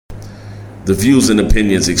The views and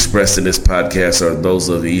opinions expressed in this podcast are those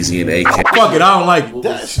of Easy and AK. Fuck it, I don't like it.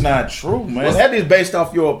 That's not true, man. That is based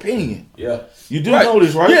off your opinion. Yeah. You do know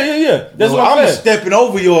this, right? Yeah. That's what I'm I'm saying. stepping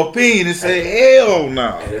over your opinion and say, hell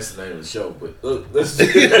no. Hey, that's the name of the show, but look, let's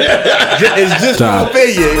It's just my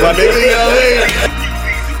opinion, my nigga. You know what I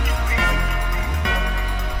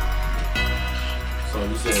mean? So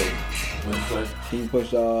you said, what you say? Can you push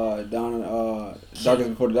down Darkest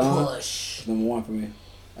Before the Dawn? Push. Number one for me.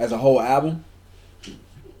 As a whole album?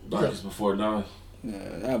 Darkest Before Dawn? Yeah,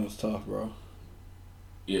 that album's tough, bro.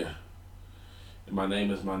 Yeah. And My Name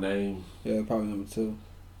Is My Name. Yeah, probably number two.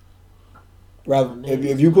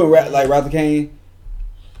 If you put like Wrath of Cain,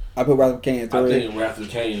 I put Wrath of Cain at I three. think Wrath of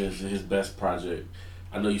Cain is his best project.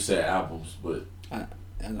 I know you said albums, but I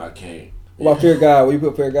can't. What about Fear of God? Where you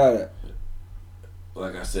put Fear of God at?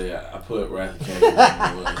 Like I said, I put Wrath of Cain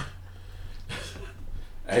number one.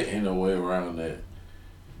 Ain't no way around that.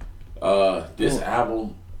 This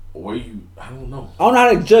album, I don't know. I don't know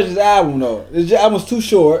how to judge this album though. This album's too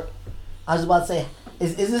short. I was about to say,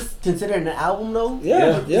 is this considered an album though?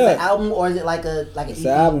 Yeah. Is it an album or is it like an It's EP? an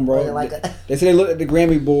album, bro. Or is it like a, They said they looked at the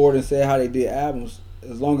Grammy board and said how they did albums.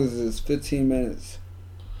 As long as it's 15 minutes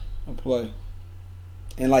of play.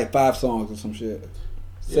 And like 5 songs or some shit.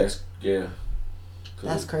 Yes, yeah.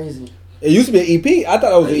 that's crazy. It used to be an EP. I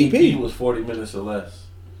thought it was an EP. EP was 40 minutes or less.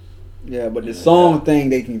 Yeah, but the song thing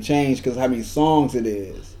they can change because how many songs it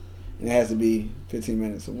is. And it has to be 15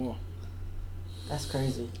 minutes or more. That's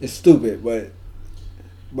crazy. It's stupid, but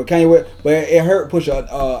Kanye West, but it hurt Pusha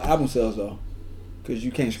album sales though. Because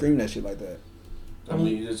you can't scream that shit like that. I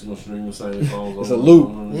mean, you're just gonna stream the same songs. It's a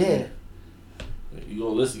loop. Yeah. You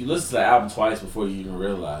listen to the album twice before you even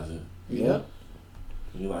realize it. Yeah.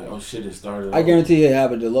 You're like, oh shit, it started. I guarantee he'll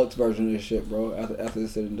have a deluxe version of this shit, bro, after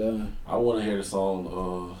it's said and done. I want to hear the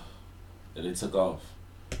song that they took off.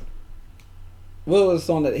 What was the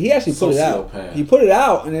song that he actually put it out? Sociopath. He put it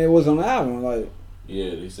out and it was on the album. Like,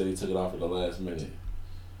 Yeah, they said he took it off at the last minute.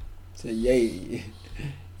 said Ye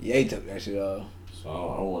took that shit off. So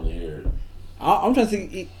I want to hear it. I'm trying to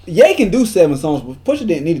see. Ye can do 7 songs, but Pusha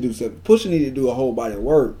didn't need to do 7. Pusha needed to do a whole body of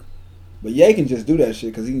work. But Ye can just do that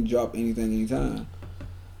shit because he can drop anything anytime.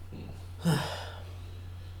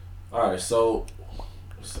 Alright, so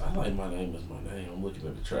I like My Name Is My Name. I'm looking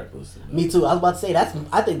at the track list. Me too. I was about to say I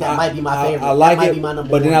think that might be my favorite. I like that might it, be my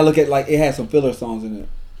number but then one. I look at like it had some filler songs in it,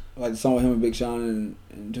 like the song with him and Big Sean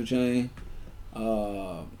and 2 Chainz.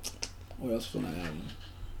 What else was on that album?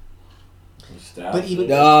 But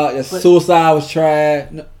even Suicide was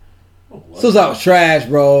trash. No, Suicide was trash,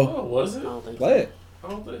 bro. Oh, was it? I don't think Play it. I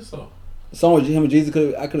don't think so. The song with him and Jesus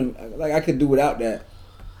I could do without that.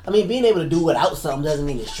 I mean, being able to do without something doesn't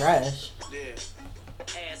mean it's trash.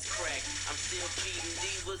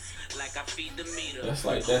 That's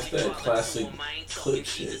that classic clip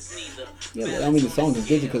shit. Yeah, but I mean the song is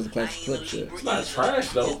good because of classic clip shit. It's not trash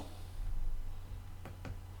though.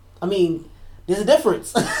 I mean, there's a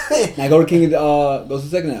difference. Now go to King of goes to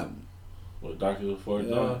the second album. What, Darkest Before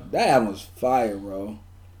Yeah, Dawn? that album was fire, bro.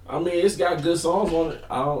 I mean, it's got good songs on it.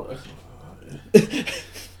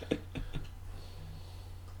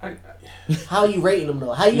 How are you rating them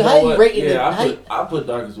though? How you what? rating them? Yeah, I put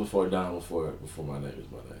Darkest Before Dawn before My Name Is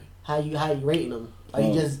My Name. How you rating them? Are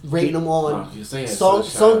you just rating them on you're saying song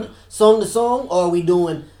to song, or are we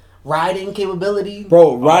doing riding capability?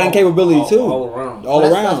 Bro, riding capability too. All around. All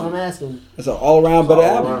That's around. what I'm asking. It's an all around better All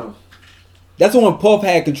album. around. That's the one Puff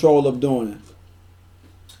had control of doing it.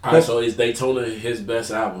 Alright, so is Daytona his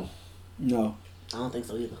best album? No, I don't think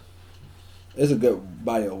so either. it's a good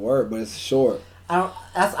body of work, but it's short.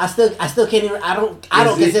 I still can't even. I don't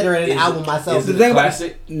consider it an album myself. Is it thing a about-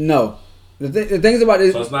 classic? No, the things about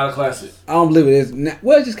this, So it's not a classic. I don't believe it is.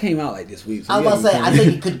 Well, it just came out like this week. So I was about to say I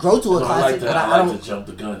think it could grow to a No, classic, but I I like don't. to jump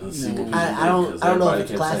the gun and see what people I don't know if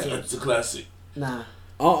it's classic. It's a classic. Nah,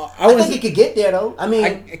 I think it could get there though. I mean,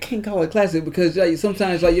 I can't call it classic because like,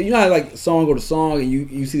 sometimes like you know how like song go to song and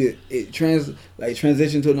you see it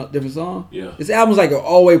transition to a different song. Yeah. This album's like an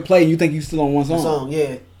always play and you think you still on one the song. song,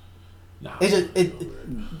 yeah. Nah. It's just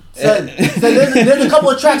So there's a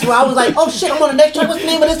couple of tracks where I was like, oh shit, I'm on the next track. What's the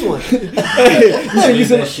name of this one? you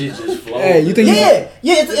that shit just flow. Hey, you think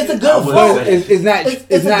it's a good flow. It's not.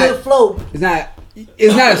 It's a good flow.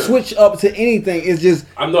 It's not a switch up to anything. It's just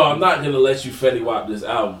I'm not gonna let you Fetty Wap this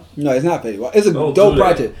album. no. It's not Fetty Wap. It's a Don't dope do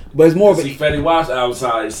that. project, but it's more of a See, Fetty Wap's album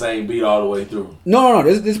sound the same beat all the way through. no.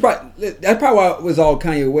 This that's probably why it was all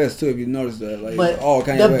Kanye West too. If you notice that, like But all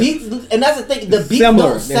Kanye the West. beats, and that's the thing, the beats similar.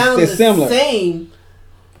 don't sound They're the similar. same.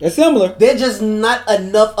 They're similar. They're just not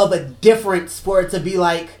enough of a difference for it to be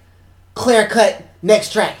like clear cut.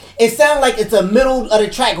 next track. It sounds like it's a middle of the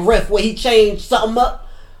track riff where he changed something up,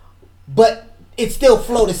 but it still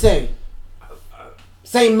flow the same.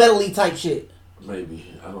 Same melody type shit. Maybe.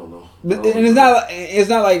 I don't know. But and it's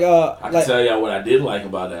not like I can tell y'all what I did like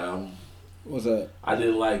about the album. What's that? I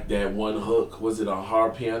didn't like that one hook. Was it on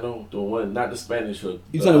hard piano? The one, not the Spanish hook.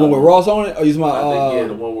 You talking the one with Ross on it, or you talking I about? think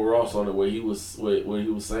the one with Ross on it, where he was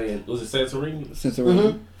saying, was it Santorini?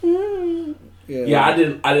 Santorini. Mm-hmm. Yeah, I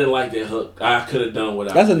didn't like that hook. I could have done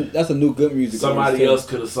without. That's a new good music. Somebody else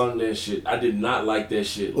could have sung that shit. I did not like that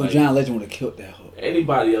shit. Well, like, John Legend would have killed that hook.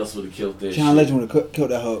 Anybody else would have killed that shit. John Legend would have killed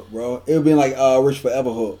that hook, bro. It would be like Rich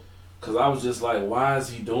Forever hook. Cause I was just like, why is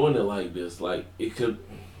he doing it like this? Like it could.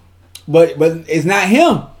 But it's not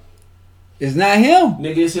him. It's not him.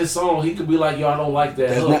 Nigga, it's his song. He could be like, yo, I don't like that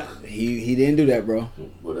That's hook. not, he didn't do that, bro.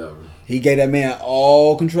 Whatever. He gave that man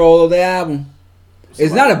all control of the album.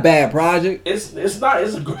 It's not a bad project. It's not.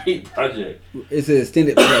 It's a great project. It's an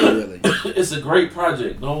extended play, really. It's a great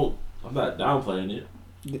project. No, I'm not downplaying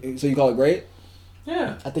it. So you call it great?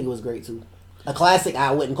 Yeah. I think it was great too. A classic,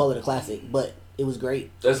 I wouldn't call it a classic, but it was great.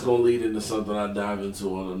 That's gonna lead into something I dive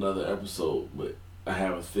into on another episode, but I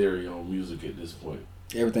have a theory on music at this point.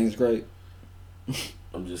 Everything's great.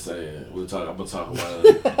 I'm just saying. I'm gonna talk about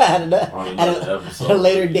it on another episode. At a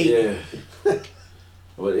later date. Yeah.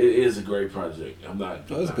 But it is a great project. I'm not.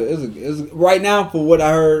 It's good. It's right now, for what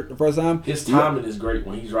I heard the first time, his timing is great.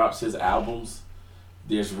 When he drops his albums,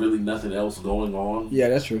 there's really nothing else going on. Yeah,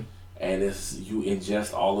 that's true. And it's you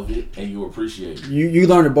ingest all of it and you appreciate it. You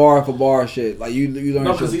learn the bar for bar shit. Like you learn.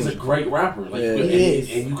 No, because he's a great rapper. Like, yeah,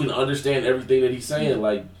 and you can understand everything that he's saying.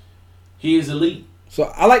 Like he is elite. So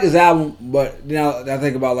I like this album, but now I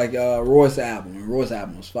think about like Royce's album. And Royce's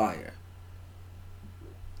album was fire,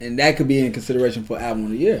 and that could be in consideration for album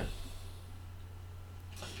of the year.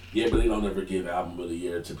 Yeah, but they don't ever give album of the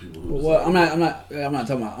year to people who. Well, I'm not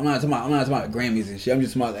talking about Grammys and shit. I'm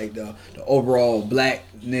just talking about like the overall black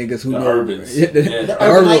niggas who the know urbans. The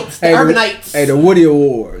Urbanites. The Urbanites. Hey, the Woody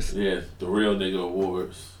Awards. Yeah, the real nigga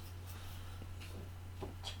awards.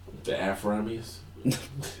 The Aframis. The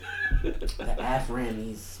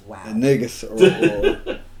Aframis. Wow. The niggas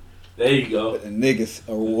award. There you go. The niggas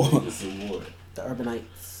award. Niggas award. The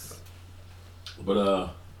Urbanites.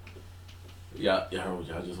 But y'all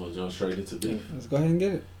just want to jump straight into beef. Let's go ahead and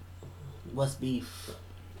get it. What's beef?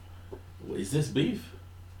 Is this beef?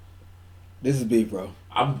 This is beef, bro.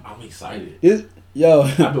 I'm excited. Yo,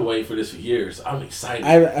 I've been waiting for this for years. I'm excited.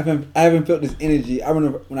 I haven't felt this energy. I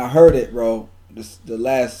remember when I heard it, bro. The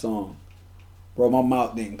last song, bro. My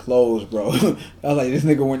mouth didn't close, bro. I was like, this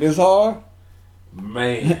nigga went this hard.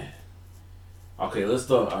 Man. Okay, let's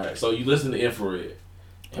talk. All right, so you listen to Infrared.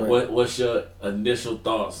 And what's your initial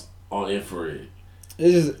thoughts on Infrared?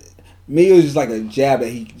 It's just me. It was just like a jab that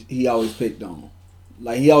he always picked on.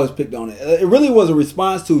 Like he always picked on it. It really was a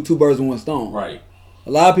response to Two Birds with One Stone. Right. A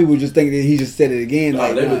lot of people just think that he just said it again. No,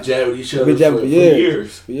 like they've been jabbing each other for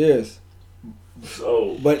years. For years.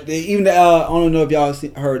 So, but even I don't know if y'all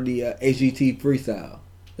heard the HGT freestyle,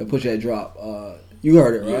 the Push That Drop. You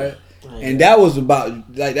heard it, right? Yeah. And that was about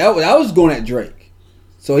like that was going at Drake.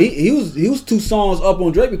 So he was 2 songs up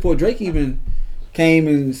on Drake before Drake even came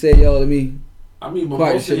and said, "Yo, let me." I mean, but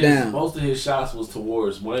most of his shots was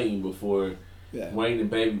towards Wayne before Wayne and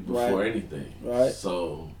Baby before anything. Right.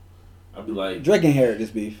 So I'd be like, Drake inherited this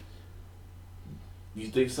beef. You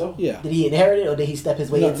think so? Yeah. Did he inherit it or did he step his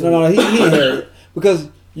way into it? No, he inherited it because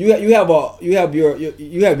you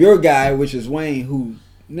have your guy, which is Wayne, who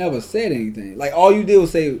never said anything. Like all you did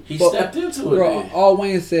was say he stepped into it. Bro, all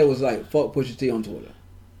Wayne said was like fuck Pusha T on Twitter.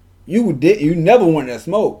 You never wanted that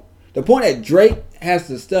smoke. The point that Drake has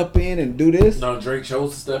to step in and do this. No, Drake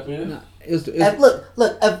chose to step in. Nah, look.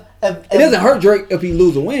 It doesn't hurt Drake if he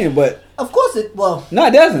lose a win, but of course it. Well, no,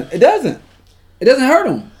 it doesn't. It doesn't hurt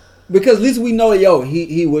him because at least we know that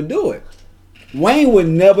he would do it. Wayne would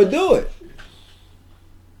never do it.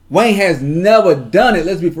 Wayne has never done it.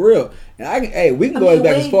 Let's be for real. And we can go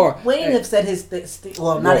back as far. Wayne have said his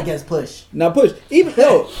not against Push. Not Push.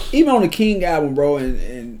 Even on the King album, bro,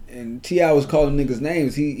 and T.I. was calling niggas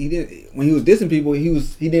names. He didn't when he was dissing people. He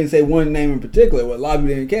didn't say one name in particular. Well, a lot of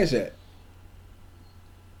people didn't catch that.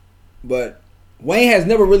 But Wayne has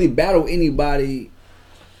never really battled anybody.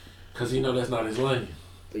 Cause that's not his lane.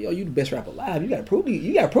 But you the best rapper alive. You gotta prove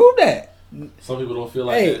that. Some people don't feel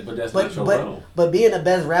like that, but that's not your realm. But being the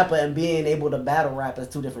best rapper and being able to battle rap is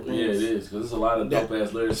 2 different things. Yeah, it is. Because there's a lot of dope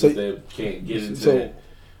ass lyricists that can't get into that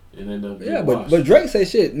and end up being but Drake say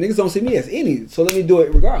shit. Niggas don't see me as any, so let me do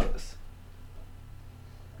it regardless.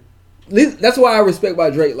 At least, that's why I respect by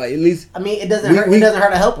Drake. Like at least it doesn't hurt. It doesn't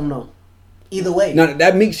hurt to help him though. Either way. Now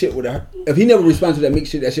that Meek shit would have hurt. If he never responded to that Meek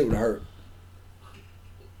shit, that shit would have hurt.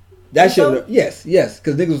 That shit would have. Yes.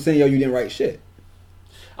 Because niggas was saying, yo, you didn't write shit.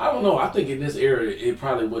 I don't know. I think in this era, it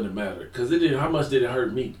probably wouldn't matter because it didn't. How much did it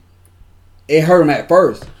hurt me? It hurt him at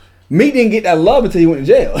first. Meek didn't get that love until he went to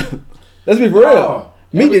jail. Let's be for real.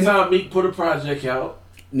 Every time Meek put a project out,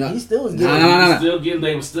 no, he still was getting.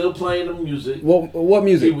 They were still playing the music. What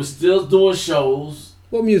music? He was still doing shows.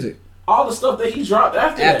 What music? All the stuff that he dropped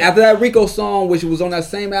after that. After that Rico song, which was on that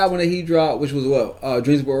same album that he dropped, which was what?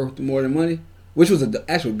 Dreams Worth More Than Money, which was an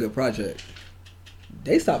actual good project.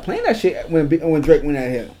 They stopped playing that shit when Drake went out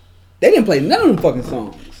here. They didn't play none of them fucking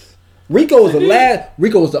songs. Rico was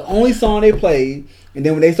the only song they played, and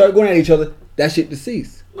then when they started going at each other, that shit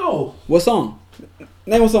deceased. No. What song?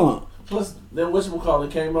 Name a song. Plus, then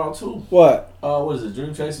whatchamacallit came out too. What? What is it?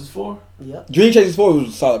 Dream Chasers 4? Yep. Dream Chasers 4 was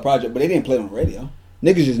a solid project, but they didn't play it on the radio.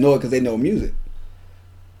 Niggas just know it because they know music.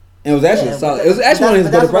 And it was actually solid. It was actually one of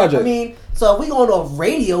his better projects. I mean, so if we going to a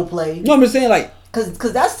radio play, no, I'm just saying like, cause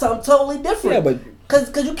that's something totally different. Yeah, but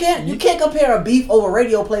cause you can't compare a beef over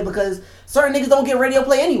radio play because certain niggas don't get radio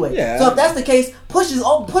play anyway. Yeah. So if that's the case, Push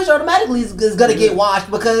automatically is gonna get washed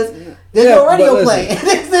because there's no radio play.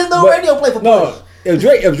 There's no radio play for Push. No, if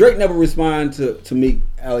Drake never responded to Meek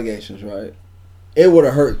allegations, right? It would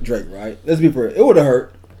have hurt Drake, right? Let's be fair. It would have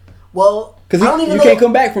hurt. Well, because you can't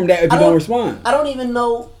come back from that if you don't respond. I don't even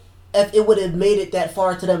know if it would have made it that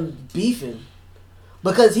far to them beefing.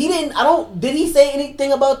 Because he didn't, did he say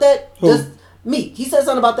anything about that? Who? Just Meek. He said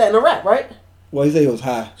something about that in the rap, right? Well, he said he was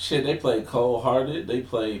high. Shit, they played Cold Hearted. They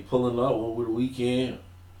played Pulling Up over the weekend.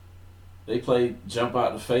 They played Jump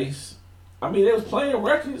Out the Face. I mean, they was playing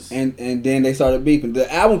records. And then they started beefing.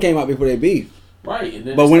 The album came out before they beefed. Right, and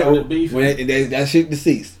then but they started beefing. That shit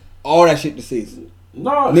deceased. All that shit deceased.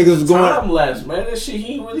 No, niggas was going time lapse, man. That shit,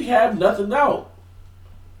 he didn't really have nothing out.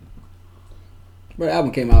 Bro, the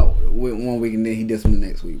album came out one week and then he did some the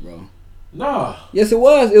next week, bro. Nah. Yes, it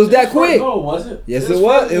was. It was that quick. No, it wasn't. Yes, it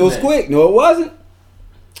was. It was quick. No, it wasn't.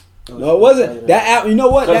 No, it wasn't. That album. You know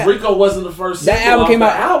what? Because Rico wasn't the first. That album came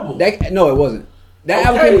out. No, it wasn't. That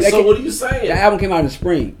album came. So what are you saying? That album came out in the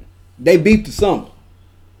spring. They beefed the summer.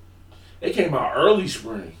 They came out early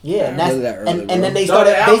spring. Yeah, and that's early, and then they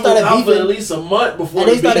started beefing at least a month before.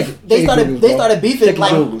 And they started beefing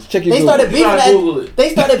like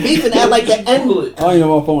they started beefing at like the end. I don't even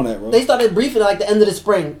know my phone at, bro. They started beefing at like the end of the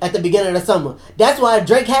spring, at the beginning of the summer. That's why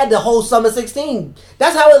Drake had the whole summer 16.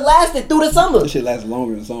 That's how it lasted through the summer. That shit lasted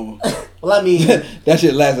longer than summer. Well, I mean, that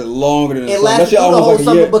shit lasted longer than the summer. Lasted that shit through the whole almost like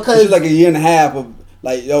summer a year. because that shit like a year and a half of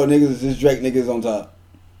like, yo, niggas, this Drake niggas on top.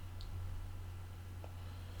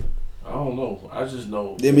 I don't know. I just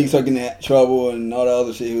know. Then Meek started getting in trouble and all the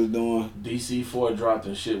other shit he was doing. DC4 dropped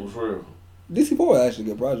and shit was real. DC4 was actually a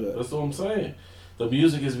good project. That's what I'm saying. The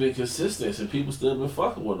music has been consistent and people still been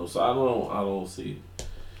fucking with him. So I don't see it.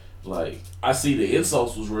 Like, I see the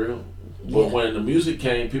insults was real. But when the music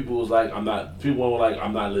came, people were like, I'm not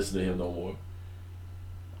listening to him no more.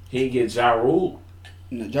 He didn't get Ja Rule.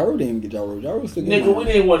 No, Ja Rule didn't even get Ja Rule. Ja Rule still get Nigga, we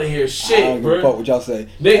didn't want to hear shit, I don't give a fuck what y'all say.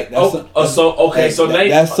 Name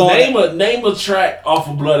a track off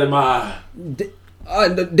of Blood in My Eye.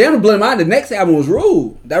 Damn the Blood in My Eye. The next album was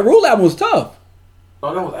Rule. That Rule album was tough.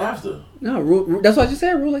 Oh, that was after. No, Rule, that's what you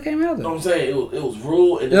said. Rule that came after. No, I'm saying it was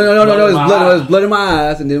Rule. And no. It was Blood in My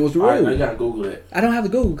Eyes, and then it was Rule. Right, you gotta Google that. I don't have to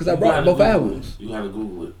Google because I brought both albums. You gotta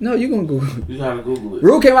Google it. No, you gonna Google it. You gotta Google it.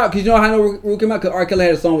 Rule came out because you know how I know Rule came out because R. Kelly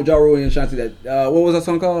had a song with Ja Rule and Ashanti. That what was that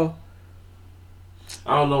song called?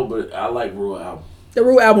 I don't know, but I like Rule album. The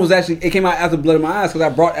Rule album was actually, it came out after Blood in My Eyes because I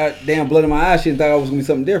brought out damn Blood in My Eyes shit and thought it was gonna be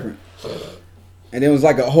something different. And then it was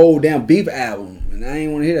like a whole damn beef album, and I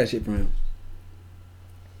ain't want to hear that shit from him.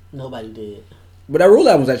 Nobody did. But that Rule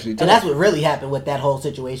album was actually tough. And that's what really happened with that whole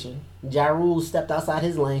situation. Ja Rule stepped outside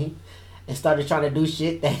his lane and started trying to do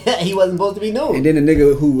shit that he wasn't supposed to be doing. And then the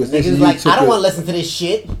nigga who was like, I don't want to listen to this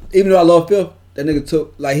shit. Even though I love Filth, that nigga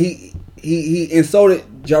took, like, he insulted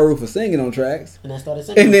Ja Rule for singing on tracks. And then started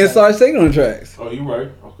singing and then started singing on tracks. Oh, you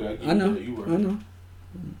right. Okay. I know. You right.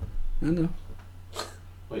 I know.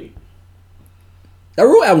 Wait. That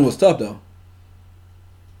Rule album was tough, though.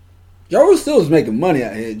 Ja Rule still was making money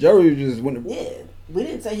out here. Ja Rule just went to... Yeah. We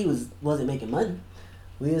didn't say he wasn't making money.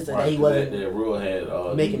 We didn't say that he wasn't that Rule had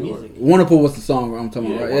making music. Wonderful was the song I'm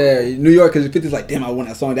talking about, right? Yeah, New York, because 50's like, damn, I want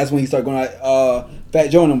that song. That's when he started going out, Fat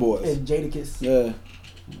Joe and them boys. And Jadakiss. Yeah.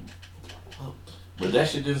 But that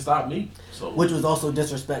shit didn't stop me. So. Which was also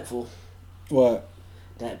disrespectful. What?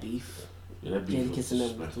 That beef. Yeah, that beef was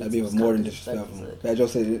disrespectful. That beef was more than disrespectful. Fat Joe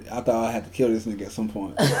said, I thought I had to kill this nigga at some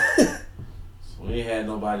point. We ain't had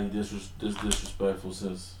nobody this disrespectful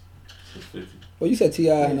since 50. Well, you said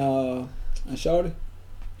T.I. and And Shorty?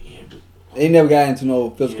 Yeah, but They never got into no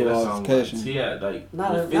physical that sound altercation. He had like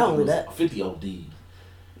Not when 50 only was- that. 50 OD.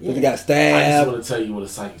 But they got I just stabbed. want to tell you what a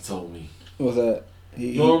psychic told me. What was that?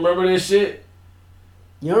 You don't remember that shit?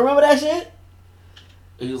 You don't remember that shit?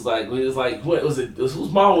 He was like, what was it? Whose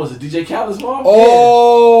mom was it? DJ Khaled's mom?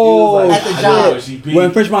 Oh, He was like, At the I job. know where she be.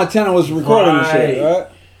 when French Montana was recording the shit, Right. right?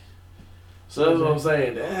 So that's what I'm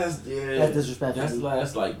saying. That's disrespectful.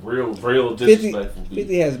 That's like real 50, disrespectful.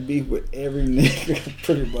 50 has beef with every nigga,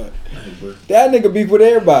 pretty much. Hey, bro. That nigga beef with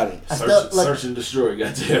everybody. I still look, Search and destroy.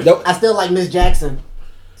 Goddamn. Nope. I still like Miss Jackson.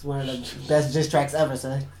 It's one of the best diss tracks ever,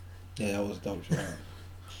 son. Yeah, that was dope. Right?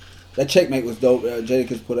 That Checkmate was dope.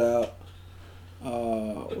 Jadakiss put out.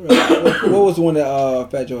 What was the one that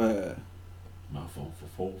Fat Joe had? My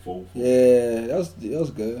phone. Yeah, that was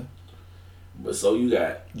good. But so you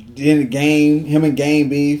got Then the Game, him and Game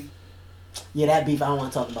beef. Yeah, that beef I don't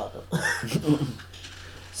want to talk about though.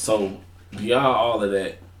 so beyond all of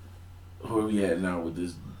that, where we at now with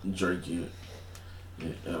this Drake and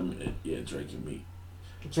Drake and me.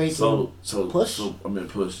 Drake So Push?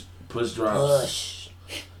 Push drops. Push.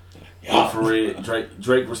 Infrared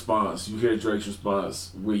Drake response. You hear Drake's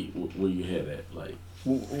response. Where you hear that? Like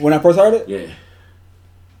When I first heard it, yeah.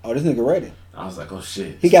 oh, this nigga ready. I was like, oh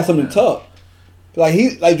shit. He got something to talk. Like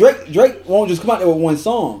Drake won't just come out there with one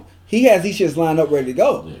song. He has these shits lined up ready to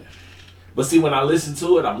go. Yeah. But see, when I listen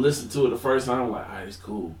to it, I'm listening to it the first time. I'm like, alright, it's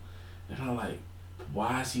cool. And I'm like,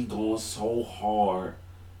 why is he going so hard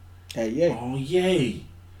Hey, yeah. on Ye?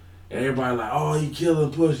 And everybody like, oh, he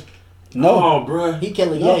killing Push. No. Oh, bruh. He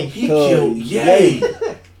killing No. Ye. He Cause killed Ye.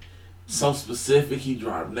 So specific, he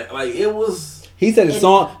dropped that. Like, it was... He said the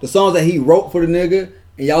songs that he wrote for the nigga,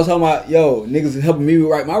 and y'all was talking about, yo, niggas is helping me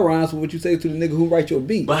write my rhymes. So what you say to the nigga who write your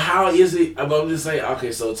beat? But how is it? I'm just saying.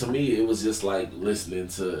 Okay, so to me, it was just like listening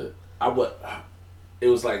to. It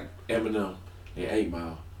was like Eminem and 8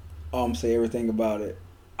 Mile. Say everything about it.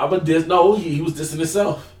 I'm a diss. No, he was dissing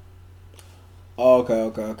himself. Oh,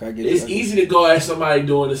 okay. I get it. It's easy to go at somebody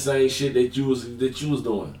doing the same shit that you was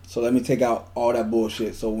doing. So let me take out all that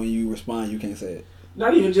bullshit. So when you respond, you can't say it.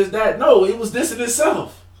 Not even just that. No, it was dissing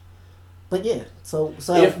itself. But yeah, so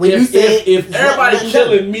If when you say if everybody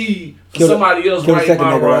killing me for Kill the- somebody else kill the writing second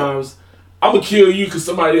my nigga, right? rhymes, I'm gonna kill you because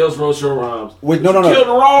somebody else wrote your rhymes. Wait, no. Kill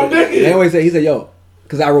the wrong nigga. They always say, he said, yo,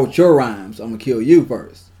 because I wrote your rhymes, I'm going to kill you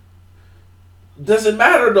first. Doesn't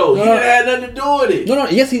matter though. No, He no. didn't have nothing to do with it. No,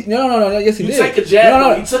 yes, he You did. take a jab,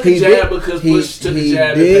 No, he took a jab because Push took a jab He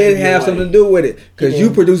at did Baby have White. something to do with it. Because you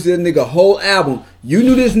produced this nigga whole album. You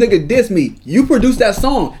knew this nigga dissed me. You produced that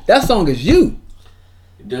song. That song is you.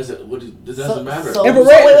 It doesn't matter. So,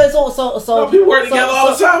 Infrared. so No, people work together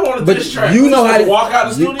all the time on a But diss track. you know Just how to- walk out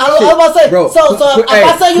the you- studio. I was about to say, Bro, so if hey,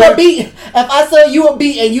 I sell you a beat, if I sell you a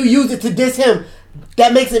beat and you use it to diss him,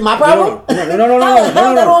 that makes it my problem. No.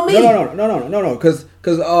 How's that on me? No. Because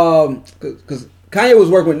Kanye was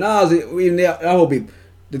working with Nas. Even that whole beat.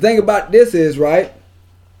 The thing about this is, right,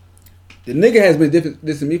 the nigga has been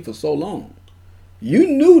dissing me for so long. You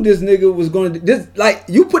knew this nigga was going to this. Like,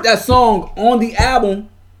 you put that song on the album,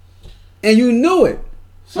 and you knew it.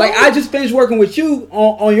 Like, I just finished working with you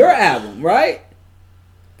on your album, right?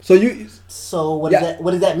 So you. So what Yeah. does that?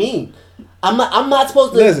 What does that mean? I'm not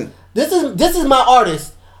supposed to. Listen. This is my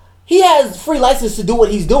artist. He has free license to do what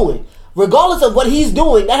he's doing, regardless of what he's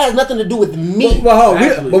doing. That has nothing to do with me. Well,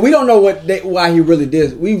 Exactly. but we don't know why he really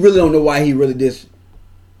did. We really don't know why he really did.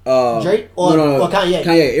 Drake or Kanye?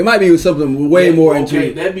 Kanye. It might be something way more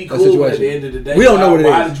into That'd be a cool. situation. But at the end of the day, we don't know what it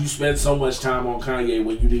why is. did you spend so much time on Kanye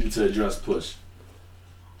when you needed to address Push?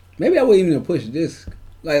 Maybe I wouldn't even push this.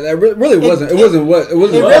 Like that really wasn't. It wasn't what. It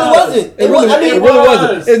wasn't. It really wasn't. It really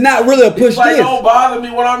wasn't. It's not really a push It's like, this. don't bother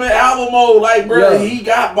me when I'm in album mode. Like, bro, Yeah. he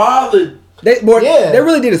got bothered. They Yeah.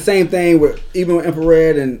 really did the same thing with even with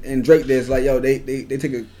Infrared and Drake did. It's like, yo, they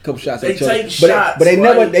take a couple shots They at each other. take But shots, they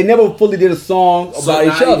right? never fully did a song So about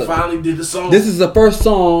now each he other. finally did the song. This is the first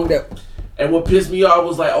song that. And what pissed me off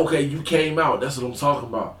was like, okay, you came out. That's what I'm talking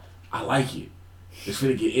about. I like it. It's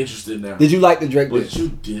gonna get interesting now. Did you like the Drake But diss? you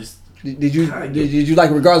dissed. Did you Kinda. did you like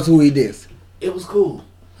regardless of who he dissed? It was cool.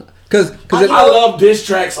 Because I love diss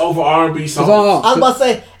tracks over R&B songs. hold on. I was about to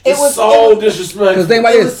say it It's was so it was, disrespectful. Because think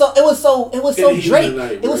about it this. was so In the heat Drake. of the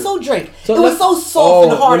night, It was bro. so Drake. So it was let- so soft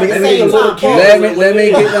and hard at the let me same get a time.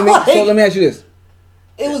 kid. let me ask you this.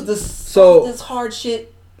 It was the So- this hard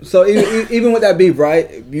shit. So even with that beef,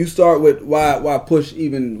 right? You start with why Push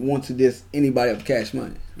even wants to diss anybody of Cash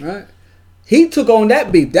Money, right? He took on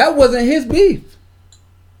that beef. That wasn't his beef.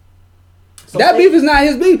 So That beef is not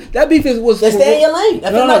his beef. That beef was. Just stay in your lane. If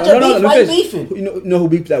it's not your beef, why you beefing? You know who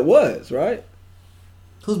beef that was, right?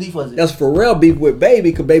 Whose beef was it? That's Pharrell beef with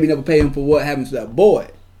Baby because Baby never paid him for what happened to that boy.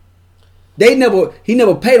 He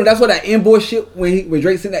never paid him. That's why that invoice shit when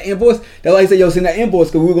Drake sent that invoice. That's why he said, "Yo, send that invoice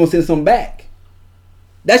because we were gonna send something back."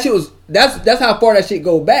 That shit was that's how far that shit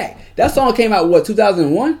go back. That song came out what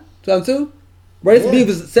 2001, 2002. Bro, this beef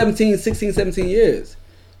is 17 years.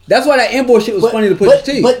 That's why that invoice shit was funny to Pusha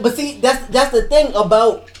T. But see, that's the thing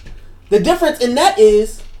about the difference in that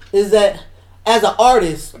is that as an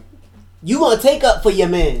artist, you gonna take up for your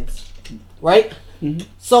mans, right? Mm-hmm.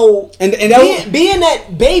 So and being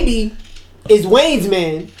that Baby is Wayne's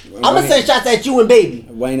man, I'm gonna send shots at you and Baby.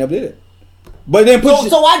 Wayne never did it. But then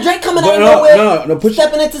so why Drake coming out of nowhere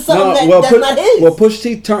stepping into something that's not his? Well, Pusha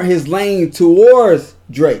T turned his lane towards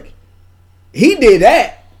Drake. He did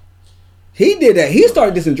that. He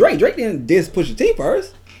started dissing Drake. Drake didn't diss Pusha T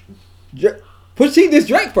first. Pusha T dissed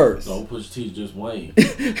Drake first. No, Pusha T just Wayne.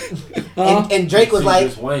 and Drake was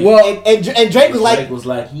like, well, and Drake was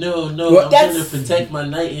like, no, I'm gonna protect my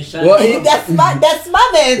knight and shine. Well, that's my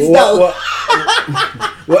man's though.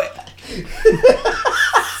 What?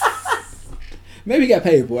 Maybe he got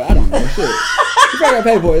paid for it. I don't know. Shit. He probably got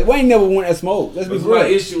paid for it. Wayne never won that smoke. Let's be real. My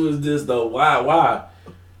issue is this though. Why?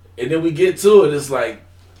 And then we get to it. It's like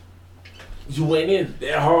you went in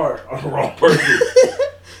that hard on the wrong person.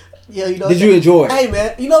 Yeah, you know. Did you enjoy it? Hey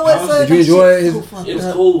man, you know what? Son? Did you enjoy it? It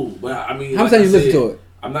was cool, but I mean, how many times you listened to it?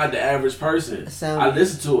 I'm not the average person. I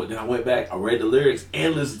listened to it, then I went back, I read the lyrics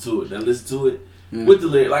and listened to it. Then I listened to it with the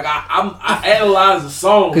lyrics. Like I analyzed the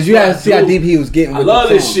song because you had to see how deep he was getting. I love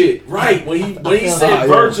this shit. Right when he said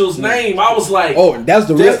Virgil's name, I was like, oh, that's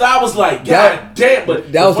the real. I was like, God damn!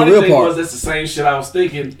 But that was the real part. That's the same shit I was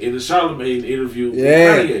thinking in the Charlamagne interview.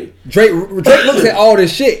 Yeah, with Drake looks at all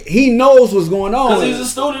this shit. He knows what's going on because he's a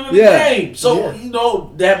student of the game. So you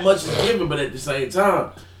know that much is given, but at the same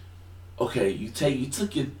time, okay, you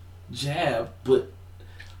took your jab, but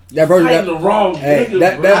that version the wrong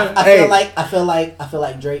nigga, I feel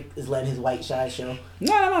like Drake is letting his white shy show.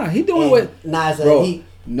 No, he doing what Nas bro.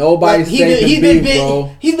 Nobody's saying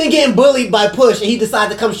bro. He's been getting bullied by Push, and he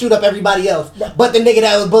decided to come shoot up everybody else, but the nigga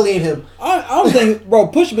that was bullying him. I was thinking, bro.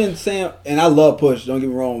 Push been saying, and I love Push. Don't get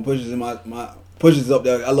me wrong. Push is in my Push is up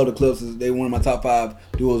there. I love the Clips. They one of my top 5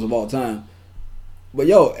 duos of all time. But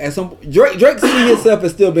yo, at some Drake see himself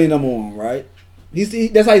as still being number one, right?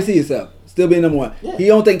 That's how he see himself, still being number one. Yeah. He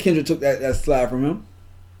don't think Kendrick took that slide from him,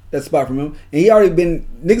 that spot from him, and he already been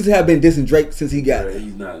niggas have been dissing Drake since he got.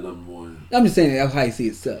 He's not number one. I'm just saying that's how he see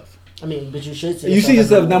himself. I mean, but you should see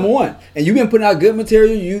yourself number one, and you've been putting out good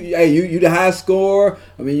material. You the high score.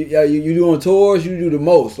 I mean, you do on tours. You do the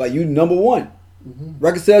most. Like you number one. Mm-hmm.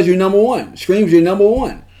 Record sales, you're number one. Streams, you're number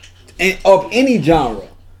one, and of any genre.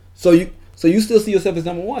 So you still see yourself as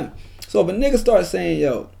number one. So if a nigga starts saying,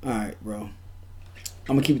 "Yo, all right, bro,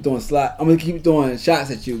 I'm gonna keep throwing shots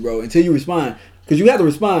at you, bro, until you respond," because you have to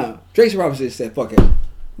respond. Drake should probably said, "Fuck it, I'm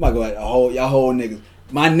about to go at y'all whole niggas.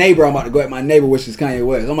 My neighbor, I'm about to go at my neighbor, which is Kanye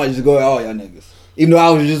West. I'm about to just go at all y'all niggas." Even though I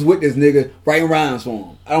was just with this nigga writing rhymes for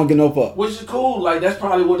him. I don't give no fuck. Which is cool. Like, that's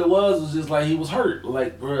probably what it was just like he was hurt.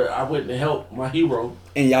 Like, bro, I went to help my hero.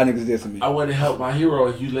 And y'all niggas dissing me. I went to help my hero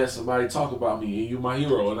and you let somebody talk about me and you my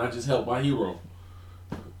hero and I just helped my hero.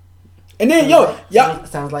 And then, y'all...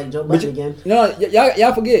 Sounds like Joe Budden again. No,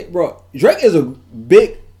 y'all forget, bro. Drake is a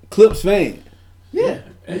big Clips fan. Yeah.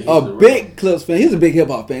 A big Clips fan. He's a big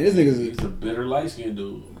hip-hop fan. He's a bitter light-skinned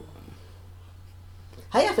dude.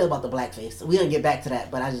 How y'all feel about the blackface? We gonna get back to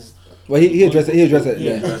that, but I just... Well, he addressed it. He addressed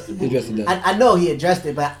it. I know he addressed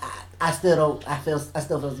it, but I still don't. I still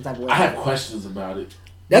feel some type of way. I have questions about it.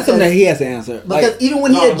 That's something that he has to answer. Because even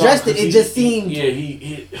when he addressed it, it just seemed... Yeah,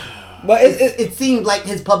 he but it seemed like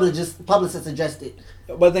his publicist addressed it.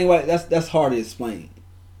 But the thing about it, that's hard to explain.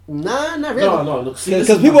 Nah, not really. No.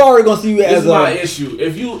 Because people are already gonna see you as my issue.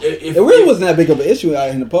 If it really wasn't that big of an issue out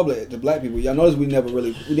in the public to black people. Y'all notice we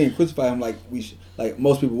didn't crucify him like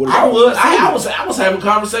most people would. I was having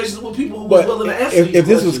conversations with people who was willing to answer. If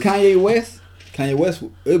this was Kanye West,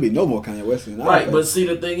 it would be no more Kanye West. Right, but see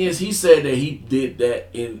the thing is, he said that he did that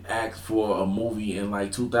in act for a movie in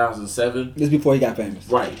like 2007. This before he got famous.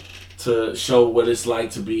 Right, to show what it's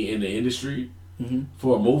like to be in the industry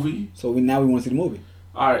for a movie. So now we want to see the movie.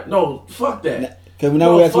 All right, no, fuck that. Because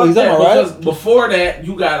now that's what he's talking about, right? Because before that,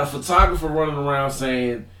 you got a photographer running around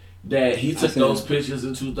saying that he took those pictures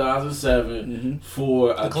in 2007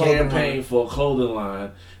 for a campaign for a clothing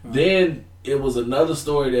line. Right. Then it was another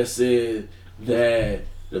story that said that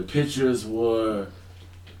the pictures were...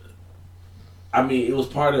 I mean, it was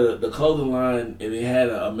part of the clothing line and it had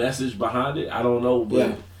a message behind it. I don't know,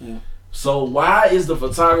 but So why is the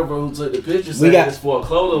photographer who took the picture saying it's for a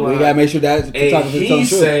clothing line? We gotta make sure that and photographer he's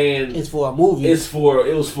saying it's for a movie. It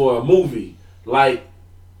was for a movie. Like,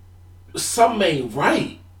 something ain't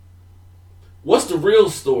right. What's the real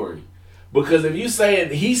story? Because if you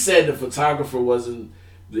saying he said the photographer wasn't,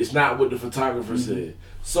 it's not what the photographer said.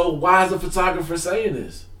 So why is the photographer saying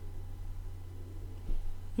this?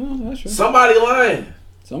 That's true. Somebody lying.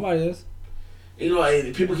 Somebody is. You know,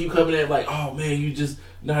 and people keep coming at like, oh man, you just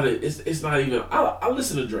not. It's not even. I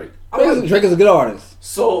listen to Drake. Drake is a good artist.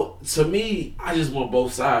 So to me, I just want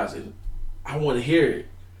both sides, and I want to hear it.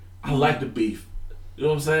 I like the beef. You know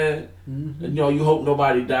what I'm saying? Mm-hmm. And you hope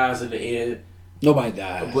nobody dies in the end. Nobody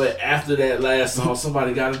died. But after that last song,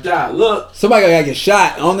 somebody got to die. Look, somebody got to get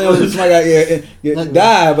shot. I don't know if somebody got to get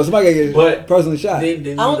die, but somebody got to get personally shot.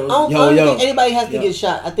 Then I don't think anybody has to get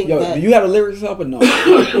shot. I think that. Do you have the lyrics up or no?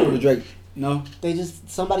 For Drake, no. They just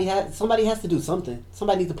somebody has to do something.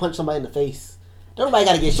 Somebody needs to punch somebody in the face. Nobody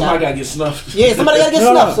got to get shot. Somebody got to get snuffed. Yeah, somebody got to get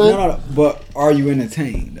snuffed, son. No. But are you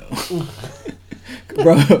entertained though?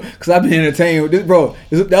 Bro, because I've been entertained with this, bro.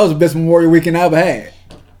 That was the best Memorial Weekend I ever had.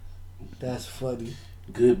 That's funny.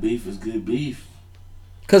 Good beef is good beef.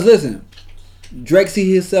 Because listen, Drake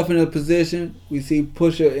see himself in a position. We see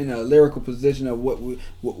Pusha in a lyrical position of what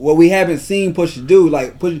we haven't seen Pusha do.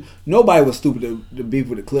 Like Pusha, nobody was stupid to beef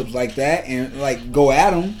with the Clips like that and like go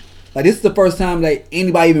at him. Like this is the first time that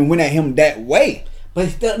anybody even went at him that way.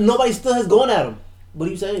 But nobody still has gone at him. What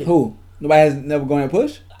are you saying? Who? Nobody has never gone at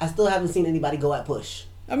Push? I still haven't seen anybody go at Push.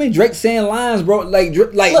 I mean, Drake saying lines, bro. Like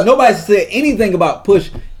nobody said anything about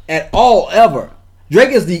Push at all ever. Drake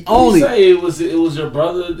is the only. You say it was your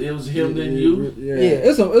brother. It was him than you. Yeah.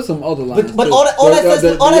 It's some other lines. But all that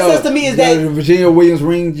says to me is that Virginia Williams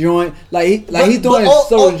ring joint. He's doing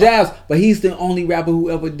solo jabs, but he's the only rapper who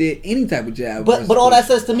ever did any type of jab. But all that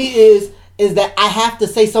says to me is that I have to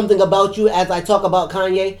say something about you as I talk about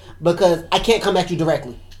Kanye because I can't come at you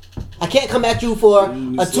directly. I can't come at you for a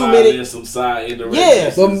 2-minute. Some side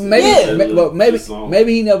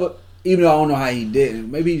maybe he never. Even though I don't know how he didn't,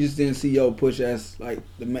 maybe he just didn't see Push as like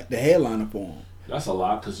the headliner for him. That's a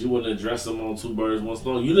lot because you wouldn't address him on Two Birds One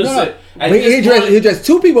Stone. You just said he addressed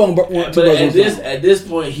two people on Two Birds One Stone. At this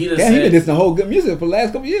point, he said he did this the whole good music for the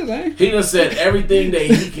last couple years, ain't he? He done said everything that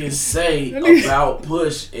he can say about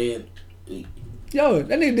Push and. Yo,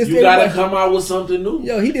 that nigga you gotta come out with something new.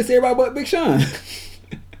 Yo, he did say everybody but Big Sean.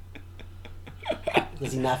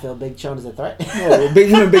 Does he not feel Big Sean as a threat? No,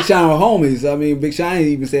 him and Big Sean were homies. I mean, Big Sean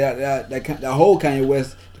even said that whole Kanye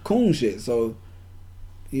West coon shit. So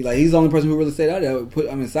he's the only person who really said that.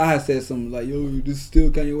 Saha said some like, "Yo, this is still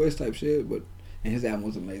Kanye West type shit," and his album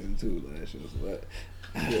was amazing too. That shit was,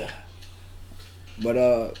 but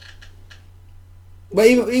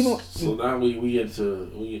even so now we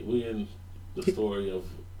in the story of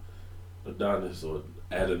Adonis or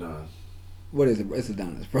Adidon. What is it, bro? It's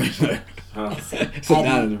Adonis, bro. Huh? It's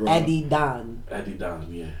Adonis, bro. Adidon,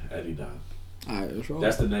 yeah, Adidon. All right, that's right.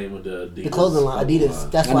 That's the name of the Adidas. The clothing line,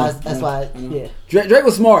 Adidas. That's why. Yeah. Drake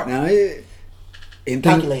was smart now.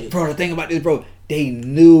 Calculated. Bro, the thing about this, bro, they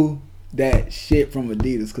knew that shit from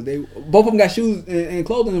Adidas because both of them got shoes and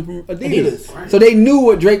clothing from Adidas. Right. So they knew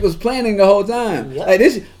what Drake was planning the whole time. Yep. Like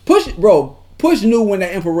this, Push knew when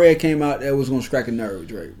that infrared came out that it was gonna strike a nerve with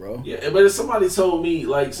Drake, bro. Yeah, but if somebody told me,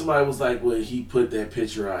 somebody was like, when he put that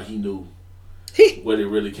picture out, he knew where it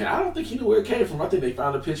really came. I don't think he knew where it came from. I think they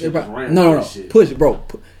found a picture. No. Shit. Push, bro.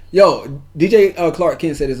 Yo, DJ Clark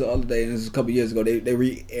Kent said this the other day, and this was a couple years ago. They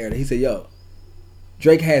re-aired it. He said, "Yo,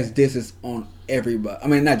 Drake has disses on everybody. I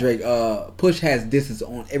mean, not Drake. Push has disses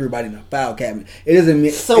on everybody in the file cabinet. It doesn't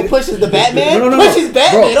mean Push is the Batman. No. Push is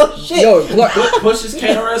Batman. Bro, oh shit. Yo, Clark, Push is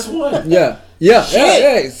KRS-One.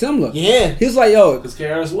 Yeah, similar. Yeah. He's like, yo, because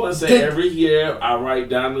KRS-One said every year I write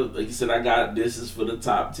down like he said I got disses for the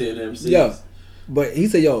top 10 MCs. Yeah, but he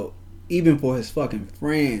said, yo, even for his fucking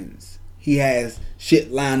friends, he has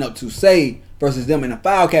shit lined up to say versus them in a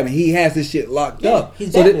file cabinet. He has this shit locked up.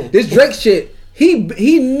 So this Drake shit.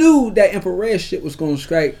 He knew that infrared shit was gonna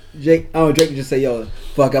strike Drake. Oh, Drake just say, "Yo,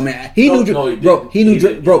 fuck." I mean, he knew Drake, bro. He knew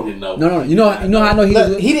Drake, bro. No. You know how I know he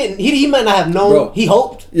knew it? He didn't. He might not have known. Bro. He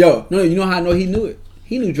hoped. Yo, no. You know how I know he knew it?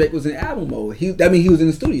 He knew Drake was in album mode. That means he was in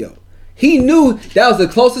the studio. He knew that was the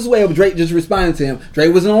closest way of Drake just responding to him.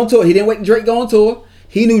 Drake wasn't on tour. He didn't wait till Drake go on tour.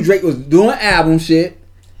 He knew Drake was doing album shit.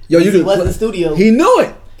 Yo, he was in the studio. He knew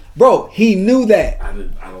it, bro. He knew that. I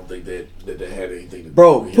don't think that had anything to do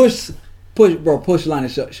bro, with Push line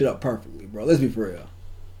and shit up perfectly, bro. Let's be for real.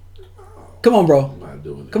 Come on, bro. I'm not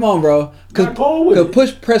doing it. Come on, bro. Because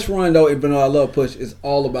Push press run though, even though I love Push, is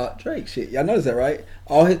all about Drake shit. Y'all notice that, right?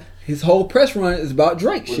 All his whole press run is about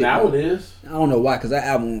Drake shit. Now bro. it is. I don't know why, because that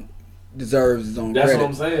album deserves his own That's credit. what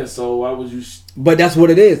I'm saying. So why would you? But that's what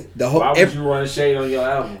it is. The whole Why would you run shade on your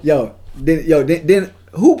album? then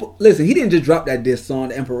who? Listen, he didn't just drop that diss song,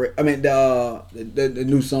 the Emperor. I mean the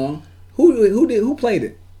new song. Who played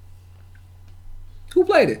it? Who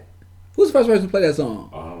played it? Who's the first person to play that song?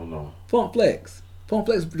 I don't know. Funk Flex. Funk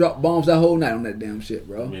Flex dropped bombs that whole night on that damn shit,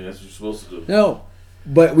 bro. I mean, that's what you're supposed to do. No,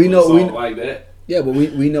 but we know like that. Yeah, but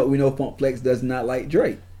we know Funk Flex does not like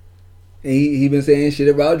Drake. And he been saying shit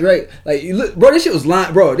about Drake. Like, you look, bro, this shit was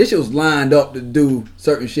lined up to do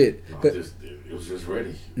certain shit. No, it was just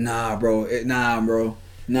ready. Nah, bro. I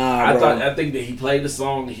think that he played the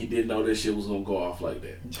song and he didn't know this shit was gonna go off like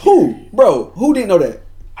that. Who didn't know that?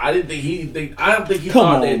 I don't think he Come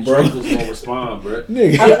thought on, that bro. Drake was gonna respond, bro.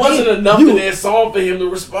 Nigga. It wasn't enough in that song for him to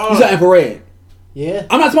respond. You saw Infrared. Yeah.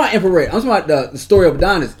 I'm not talking about Infrared. I'm talking about the story of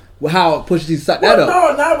Adonis. How Pusha T sucked that up.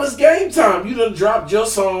 No, now it's game time. You done dropped your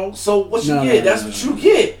song, so what you get? That's what you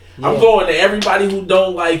get. Yeah. I'm going to everybody who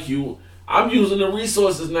don't like you. I'm using the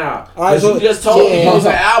resources now. All right, So you just told me it was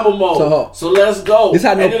an album mode. So let's go. This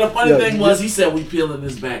how And then the funny thing was, this- he said we peeling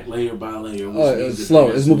this back layer by layer. Which Oh, means it's that slow.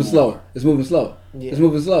 there's It's moving more. slow. It's moving slow. Yeah. It's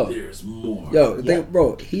moving slow. There's more. Yo, Yeah.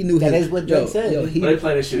 bro, he knew That his, is what Drake said. Yo, They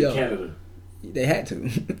play that shit in Canada. They had to.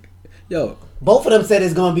 Yo, Both of them said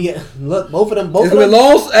it's gonna be both of them. it's gonna be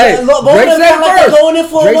long. Hey, Look, both Drake of them said sound like they're it going in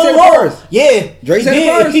first. for Drake one said it more. first. Yeah, Drake said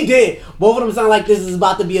it first. He did. Both of them sound like this is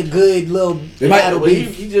about to be a good little battle But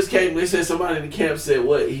beef. he just came. They said somebody in the camp said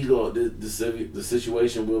what he go. The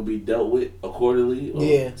situation will be dealt with accordingly. Or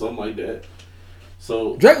Yeah. something like that.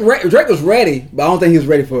 So Drake was ready, but I don't think he was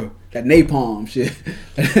ready for that napalm shit.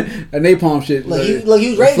 That napalm shit. Look, he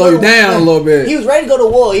was ready to slow go you down a little bit. He was ready to go to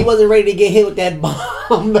war. He wasn't ready to get hit with that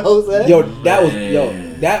bomb. Though, son.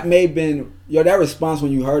 That may have been that response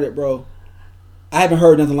when you heard it, bro. I haven't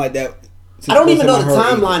heard nothing like that. since I don't the even first know the time I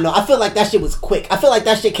heard timeline though. I feel like that shit was quick. I feel like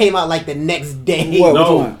that shit came out like the next day. What? no,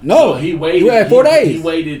 Which one? No, he waited. He had 4 days. He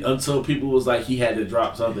waited until people was like he had to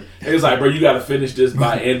drop something. It was like, bro, you got to finish this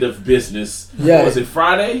by end of business. Yeah. Was it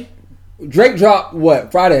Friday? Drake dropped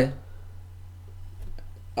what? Friday.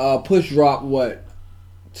 Push dropped what?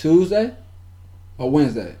 Tuesday or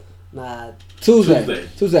Wednesday? Nah. Tuesday.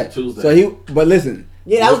 So but listen.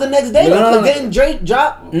 Yeah, that was the next day. No, though, no, 'cause no. Didn't Drake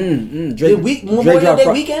drop Drake, Memorial dropped Day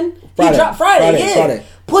Fri- weekend? Friday. He dropped Friday. Friday.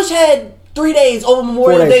 Push had 3 days over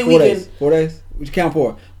Memorial Day weekend. 4 days. We count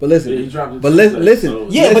 4. But listen. Yeah, he dropped it but Tuesday, listen. so-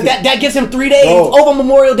 Yeah, listen. but that gives him 3 days Bro. over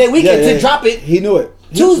Memorial Day weekend Yeah, to drop it. He knew it.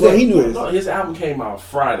 Tuesday. He knew it. No, his album came out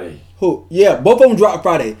Friday. Who? Yeah, both of them dropped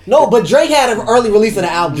Friday. No, but Drake had an early release of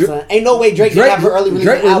the album, son. Ain't no way Drake can have an early release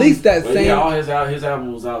Drake of the album. released that But same. yeah, all his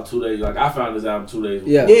album was out 2 days. Like I found his album 2 days.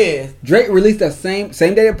 Yeah. Yeah, Drake released that same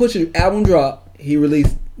day that Pusha album dropped. He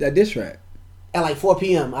released that diss track. at like 4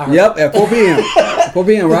 p.m. I heard. Yep, at 4 p.m. 4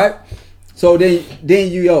 p.m. Right. So then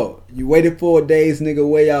you waited 4 days, nigga.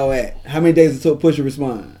 Where y'all at? How many days it took Pusha to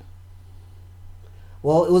respond?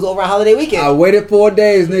 Well, it was over a holiday weekend. I waited 4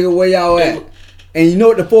 days, nigga. Where y'all at? And you know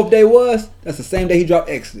what the 4th day was? That's the same day he dropped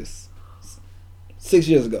Exodus. 6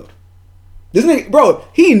 years ago. This nigga, bro,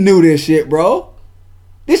 he knew this shit, bro.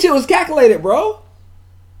 This shit was calculated, bro.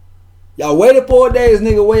 Y'all waited 4 days,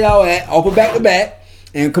 nigga. Where y'all at? Open back to back.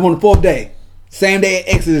 And come on the 4th day. Same day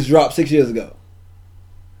Exodus dropped 6 years ago.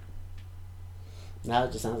 Now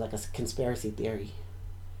it just sounds like a conspiracy theory.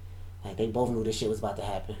 Like they both knew this shit was about to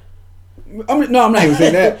happen. I'm not even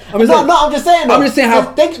saying that. I'm just saying. Though. I'm just saying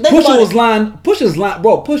how Think Pusha about was it. lying. Pusha's lying,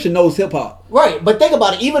 bro. Pusha knows hip hop. Right, but think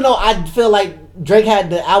about it. Even though I feel like Drake had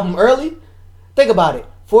the album early, think about it.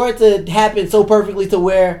 For it to happen so perfectly to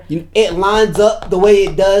where it lines up the way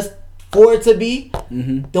it does for it to be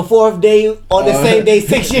the 4th day on the same day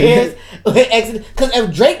 6 years. Because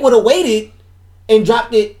if Drake would have waited and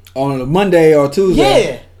dropped it On a Monday or Tuesday.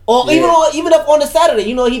 yeah. Or even up on the Saturday,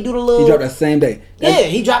 he do the little. He dropped that same day.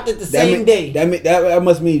 He dropped it the same day. That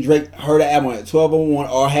must mean Drake heard the album at 12:01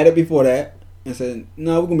 or had it before that and said,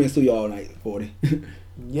 "No, we're gonna be in studio all night 40."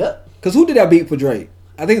 Yep. Cause who did that beat for Drake?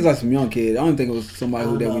 I think it's like some young kid. I don't think it was somebody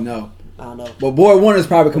who that we know. I don't know. But Boy Wonder's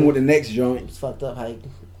probably coming with the next joint. It's fucked up how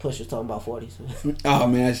Push was talking about 40s. Oh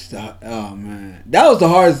man, that was the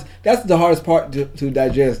hardest. That's the hardest part to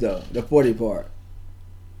digest though. The 40 part.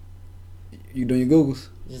 You doing your Googles?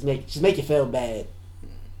 Just make you feel bad.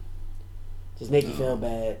 Just make you feel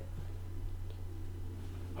bad.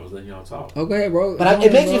 I was letting y'all talk. Okay, bro. But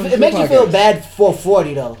it makes you feel bad for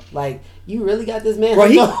 40 though. Like you really got this man.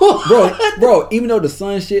 Bro. Even though the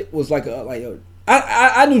son shit was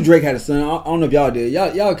I knew Drake had a son. I don't know if y'all did.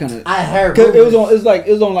 Y'all kind of. I heard. Cause it was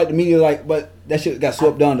on like the media but that shit got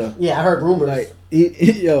swept under. Yeah, I heard rumors. Like Drake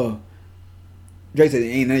said,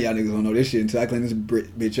 ain't none of y'all niggas gonna know this shit until I clean this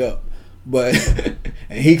bitch up. But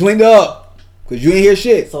and he cleaned up because you ain't hear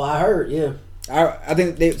shit. So I heard, yeah. I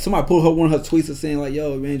think somebody pulled one of her tweets of saying like,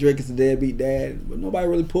 "Yo, man, Drake is a deadbeat dad," but nobody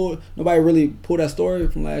really pulled that story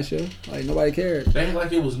from last year. Like nobody cared. They act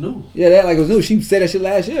like it was new. Yeah, that like it was new. She said that shit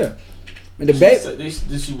last year. And the baby,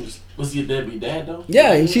 was he a deadbeat dad though?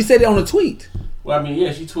 Yeah, she said it on a tweet. Well, I mean,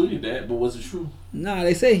 yeah, she tweeted that, but was it true? Nah,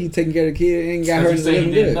 they say he taking care of the kid and got her in the he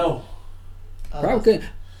living didn't good. know. Probably couldn't.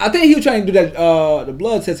 I think he was trying to do that the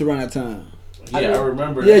blood test around that time. Yeah, I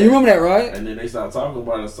remember. Yeah, you remember that, right? And then they started talking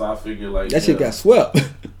about it, so I figured like that shit got swept.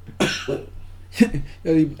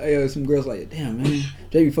 Some girls like, damn man,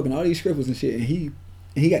 Jay be fucking all these strippers and shit, and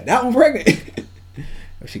he got that one pregnant.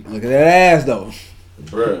 She look at that ass though,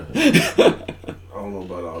 bruh. I don't know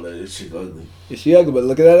about all that. This shit ugly. Yeah, she ugly, but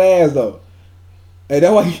look at that ass though. Hey,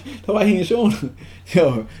 that's why he ain't showing.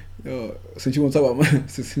 Yo, since you want to talk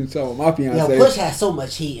about my fiance. Yo, Push has so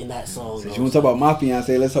much heat in that song. Since you want to talk about my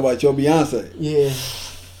fiance, let's talk about your Beyonce. Yeah.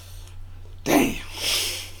 Damn.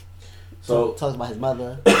 So talks about his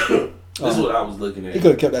mother. This is what I was looking at. He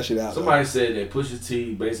could have kept that shit out. Somebody said that Pusha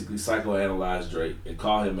T basically psychoanalyzed Drake and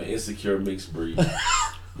called him an insecure mixed breed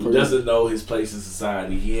who doesn't know his place in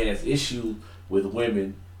society. He has issue with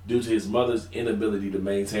women due to his mother's inability to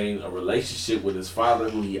maintain a relationship with his father,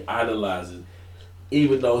 who he idolizes,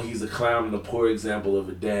 even though he's a clown and a poor example of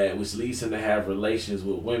a dad, which leads him to have relations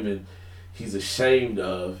with women he's ashamed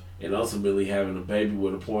of, and ultimately having a baby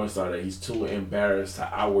with a porn star that he's too embarrassed to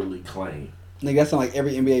outwardly claim. Nigga, that sound like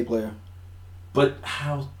every NBA player. But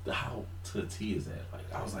how to the T is that?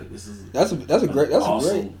 Like, I was like, this is that's a great.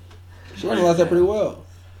 She analyzed that pretty well.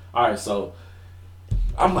 All right, so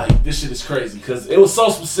I'm like, this shit is crazy because it was so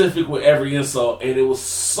specific with every insult, and it was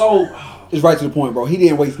so. It's right to the point, bro. He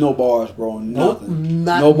didn't waste no bars, bro. Nothing.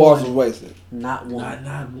 Nope, no bars was wasted. Not one.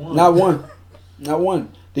 Not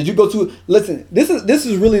one. Did you go to listen? This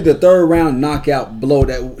is really the third round knockout blow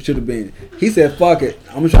that should have been. He said, "Fuck it,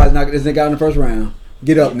 I'm gonna try to knock this nigga out in the first round.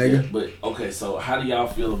 Get up, nigga." But okay, so how do y'all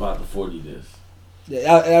feel about the 40 disc?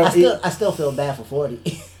 Yeah, I still feel bad for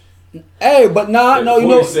 40. Hey, but no, 40 you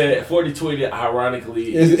know. 40 tweeted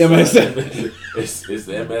ironically. It's MS. It's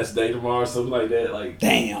the MS Day tomorrow, or something like that. Like,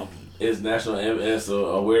 damn. It's National MS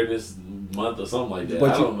Awareness Month or something like that.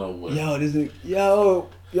 But I don't know what. Yo, this nigga,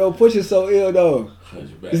 yo, Push is so ill though.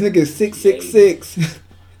 This nigga is 6'6".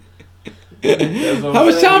 How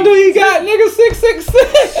much time do you got, nigga?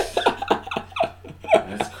 6'6".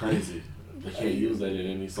 That's crazy. They can't use that in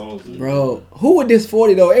any songs. Bro, who would diss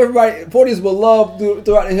 40 though? Everybody, 40 is beloved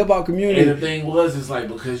throughout the hip hop community. And the thing was, it's like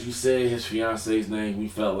because you said his fiance's name, we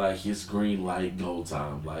felt like his green light go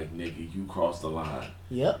time. Like, nigga, you crossed the line.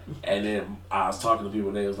 Yep. And then I was talking to people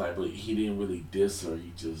and they was like, but he didn't really diss her.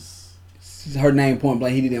 He just her name point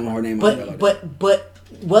blank. He didn't want her name. But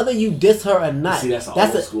whether you diss her or not, see, that's an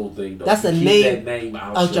old school thing. Though. That's a name, that name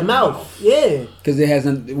out your mouth. Yeah. Because it has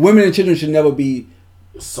women and children should never be.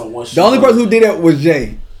 The only person who did that was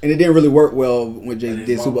Jay, and it didn't really work well when Jay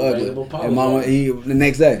did Super Ugly. And Mama, the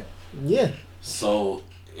next day. Yeah. So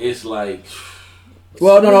it's like.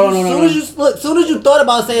 Well, no. Soon as you thought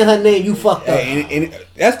about saying her name, you fucked up. And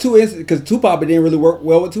that's two instances because Tupac, it didn't really work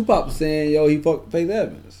well with Tupac saying, "Yo, he fucked Faith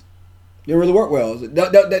Evans." It didn't really work well.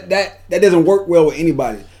 That doesn't work well with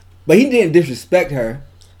anybody. But he didn't disrespect her.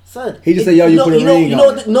 Son, he just said, "Yo, you put a ring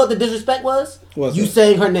on." You know what the disrespect was? What's you that?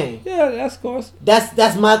 saying her name. Yeah, that's of course.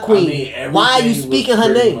 That's my queen. I mean, why are you speaking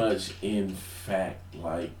her name? Much in fact,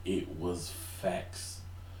 like it was facts.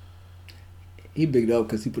 He bigged up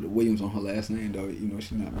because he put the Williams on her last name, though. You know,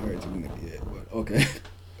 she's not married to the nigga yet, but okay.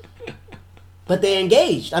 But they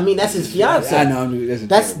engaged. I mean, that's his fiance. I know.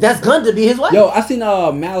 That's going to be his wife. Yo, I seen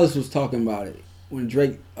Malice was talking about it when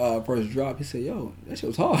Drake first dropped. He said, "Yo, that shit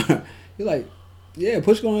was hard." He's like, "Yeah,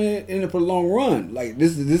 Push going in for the long run. Like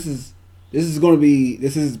this is going to be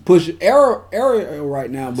Push era right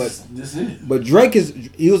now." But this is. But Drake is.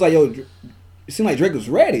 He was like, "Yo, it seemed like Drake was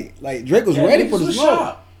ready. Like Drake was ready for the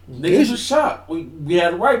smoke." Niggas was shocked. We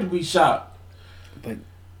had a right to be shocked. But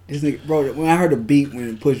this nigga, bro, when I heard the beat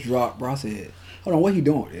when Push dropped, bro, I said, "Hold on, what he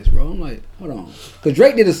doing with this, bro?" I'm like, "Hold on," because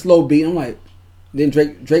Drake did a slow beat. I'm like, then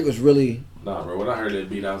Drake was really. Nah, bro. When I heard that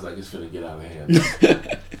beat, I was like, "It's finna get out of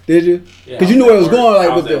hand." Did you? Yeah, because you knew where it was going. Like,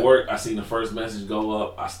 I was at work. I seen the first message go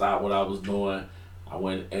up. I stopped what I was doing. I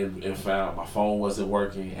went and found my phone wasn't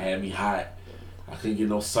working. It had me hot. I couldn't get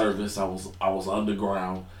no service. I was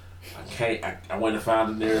underground. I went and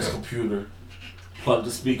found the nearest computer, plugged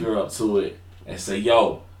the speaker up to it, and say,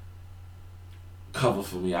 "Yo, cover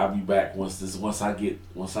for me. I'll be back once I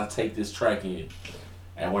take this track in."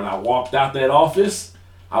 And when I walked out that office,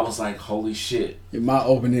 I was like, holy shit. Your mouth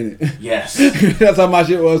open in it. Yes. That's how my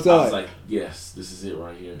shit was. I was like, yes, this is it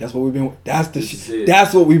right here. That's what we've been. That's the This shit. is it.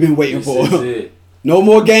 That's what we've been waiting This for. is it. No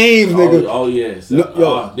more games, nigga. Oh yes. No,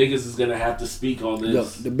 yo. Niggas is gonna have to speak on Yo,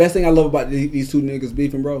 this. the best thing I love about these two niggas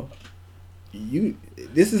beefing, bro.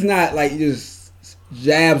 This is not like just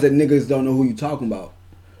jabs that niggas don't know who you talking about.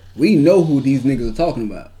 We know who these niggas are talking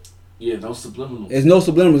about. Yeah, no subliminal. There's no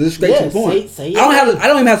subliminals. It's straight to the point. Say I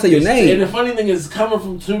don't even have to say your And name. the funny thing is, coming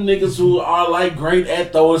from two niggas who are like great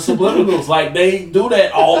at throwing subliminals, like they do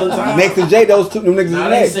that all the time. Next to Jay, those two them niggas Now is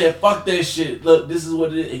they next. said, "Fuck that shit." Look, this is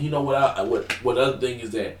what it is. And you know what? What other thing is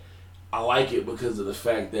that I like it because of the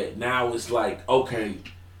fact that now it's like, okay,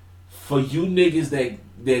 for you niggas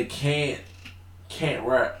that can't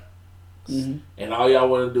rap, and all y'all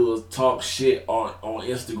want to do is talk shit on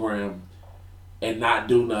Instagram and not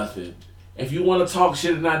do nothing. If you want to talk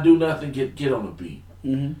shit and not do nothing, get on the beat.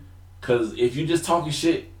 Cause if you just talking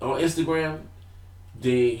shit on Instagram,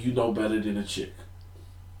 then you know better than a chick.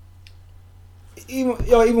 Even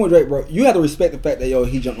with Drake, bro, you have to respect the fact that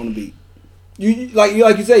he jumped on the beat. You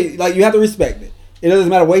say, you have to respect it. It doesn't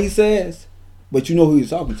matter what he says, but you know who he's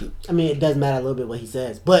talking to. I mean, it does matter a little bit what he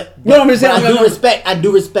says, but No, I'm just saying, I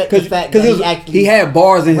do respect the fact that he had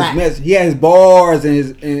bars in his rap. message. He had his bars in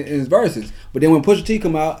his verses. But then when Pusha T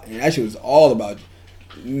come out, and that shit was all about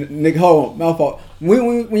you. Nigga, hold on, my fault.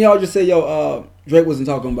 When y'all just say Drake wasn't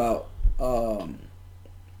talking about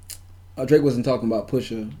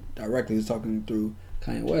Pusha directly. He was talking through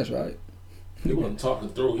Kanye West, right? He wasn't talking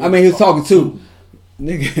through. I mean, he was talking to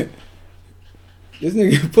nigga. This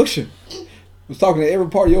nigga Pusha was talking to every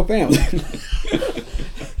part of your family.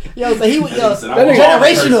 Yo, so he was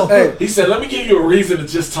generational. Hey. He said, "Let me give you a reason to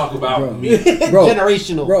just talk about me." Bro,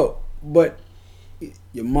 generational, bro. But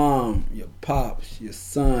your mom, your pops, your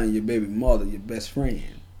son, your baby mother, your best friend,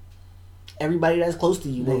 everybody that's close to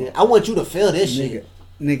you, nigga. I want you to feel this shit.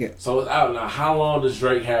 Nigga. So it's out now. How long does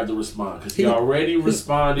Drake have to respond? Because he already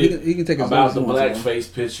responded he can take about the blackface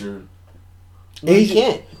blackface picture. No, he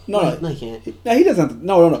can't. No, he can't. No, he doesn't.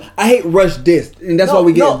 No. I hate rush diss, and that's why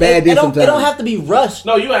we get bad diss sometimes. It don't have to be rushed.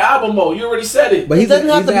 No, you in album mode. You already said it. But it doesn't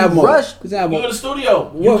have to be rushed. He's you in the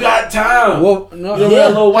studio. You got time. Well, no, You're a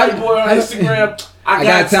little white boy on Instagram. I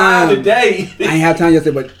got time today. I ain't have time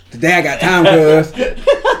yesterday, but today I got time, cuz.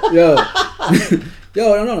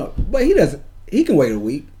 Yo, no. But he doesn't. He can wait a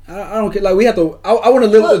week. I don't care. Like, we have to. I want to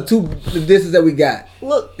live with the disses that we got.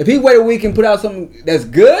 Look, if he wait a week and put out something that's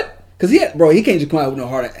good, because he can't just come out with no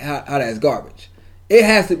hard ass garbage. It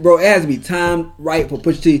has to, bro. It has to be timed right for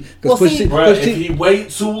Pusha T. Because if he wait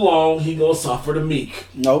too long, he gonna suffer the meek.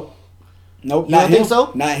 Nope. You not don't him. think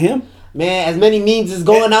so? Not him. Man, as many memes is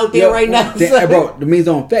going out there right now. Bro, the memes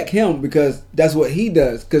don't affect him because that's what he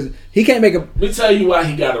does. Because he can't make a. Let me tell you why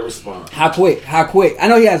he got to respond. How quick? I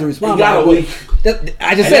know he has to respond. He got a week.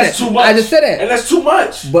 I just said that. Too much. I just said that. And that's too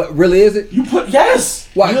much. But really, is it? You put yes.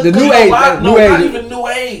 Why? You, the new age. Not even new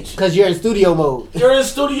age. Because you're in studio mode. You're in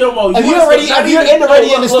studio mode. If you're already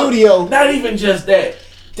in the studio. Not even just that.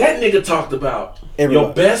 That nigga talked about everyone.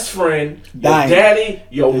 Your best friend, dying. Your daddy,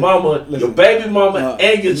 your mama, your baby mama,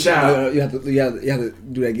 and your child. You have to do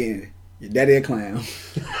that again. Your daddy a clown.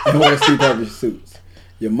 And wear two-purpose suits.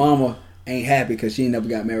 Your mama ain't happy because she ain't never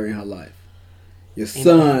got married in her life. Your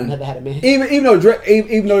son, never had a man. Even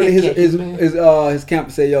though his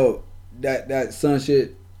camp say, yo, that son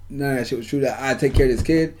shit, none of that shit was true. That I take care of this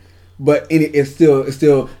kid, but it's still good.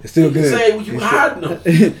 Say you hiding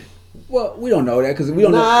them. Well, we don't know that because we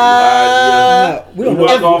don't know. We don't know.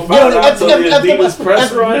 If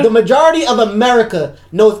the majority of America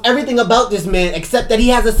knows everything about this man except that he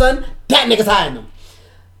has a son, that nigga's hiding him.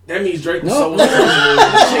 That means Drake was so the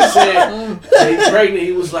chick said he's pregnant.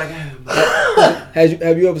 He was like,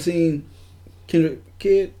 have you ever seen Kendrick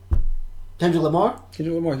kid? Kendrick Lamar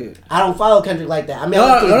kid. I don't follow Kendrick like that. I mean,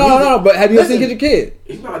 no. But have you ever seen Kendrick kid?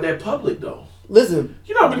 He's not that public though. Listen,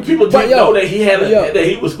 you know how many people didn't know that he had that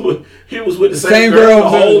he was with the same girl the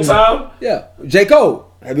whole time. Yeah, J. Cole.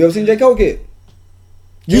 Have you ever seen J. Cole kid?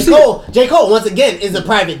 J. Cole once again is a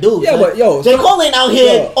private dude. Yeah, but J. Cole ain't out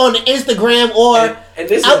here on the Instagram or out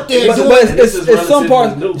there. But it's some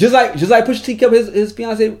parts just like Pusha T kept his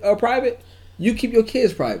fiance private. You keep your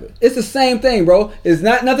kids private. It's the same thing, bro. It's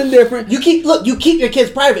not nothing different. You keep your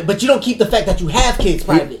kids private, but you don't keep the fact that you have kids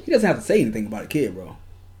private. He doesn't have to say anything about a kid, bro.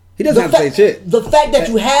 He doesn't have to say shit. The fact that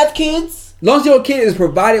you have kids, as long as your kid is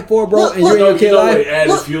provided for, bro, and you're in your kid life.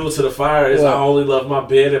 Added fuel to the fire is I only love my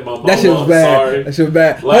bed and my mama. That shit was bad. Sorry. That shit was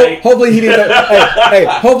bad. Like, hopefully he didn't.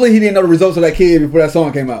 Hopefully he didn't know the results of that kid before that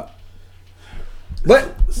song came out.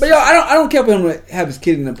 But yo, I don't care for him to have his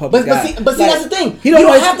kid in the public eye. But see, that's the thing. You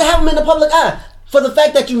don't have to have him in the public eye. for the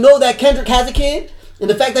fact that you know that Kendrick has a kid, and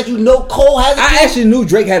the fact that you know Cole has a kid. I actually knew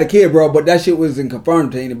Drake had a kid, bro, but that shit wasn't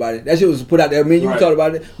confirmed to anybody. That shit was put out there. I mean, you talked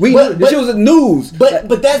about it. This shit was the news. But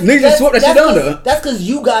that's niggas just swept that shit under. That's because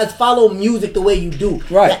you guys follow music the way you do.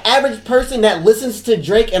 Right. The average person that listens to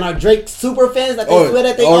Drake and are Drake super fans that they swear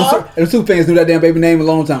that they are. The super fans knew that damn baby name a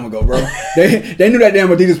long time ago, bro. they knew that damn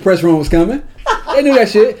Adidas press run was coming. They knew that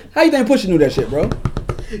shit. How you think Pusha knew that shit, bro?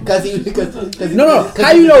 Because No.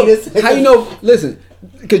 How you know? How you know? Listen,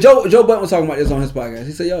 because Joe Budden was talking about this on his podcast.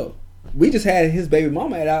 He said, "Yo, we just had his baby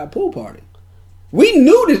mama at our pool party. We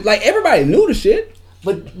knew this. Like everybody knew the shit.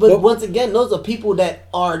 But once again, those are people that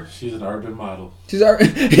are. She's an urban model. She's our.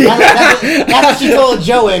 That's what she told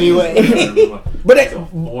Joe anyway.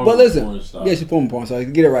 But listen, yeah, she's former porn star.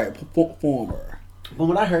 Get it right, former. But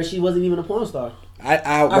when I heard she wasn't even a porn star,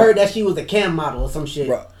 I heard that she was a cam model or some shit.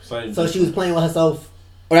 Bro. So she was playing with herself.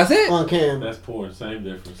 Oh, that's it? On cam. That's porn. Same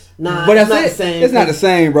difference. Nah, but it's that's not it. the same. It's not the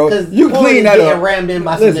same, bro. You clean that getting up. rammed in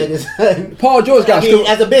by some niggas. Paul George got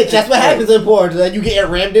as a bitch, that's what happens in porn. That you get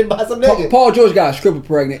rammed in by some niggas. Paul George got a stripper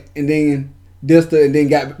pregnant and then dissed her and then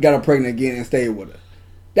got her pregnant again and stayed with her.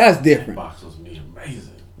 That's different. That box was amazing.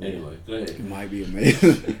 Anyway, go ahead. It might be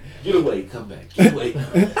amazing. Get away, come back. Get away.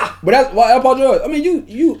 But that's why Paul George. I mean,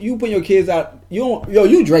 you put your kids out.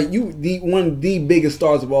 You Drake. You one of the biggest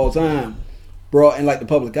stars of all time, bro, in like the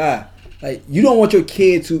public eye. Like you want your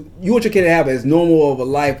kid to have as normal of a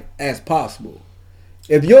life as possible.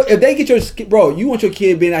 If they get your bro, you want your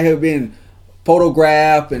kid being out here being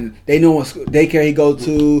photographed and they know what daycare he go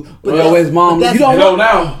to, where his mom. You don't know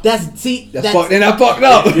now. That's fucked. Then I fucked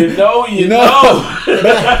up. You know.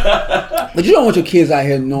 But you don't want your kids out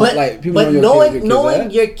here knowing like people. But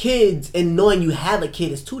knowing your kids and knowing you have a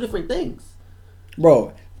kid is two different things,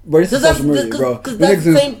 bro. This is social media, bro. Because that's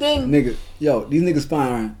the same thing. Nigga, these niggas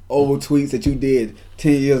find old tweets that you did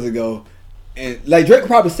 10 years ago. And like Drake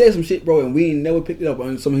probably said some shit, bro, and we ain't never picked it up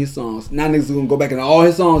on some of his songs. Now niggas are gonna go back into all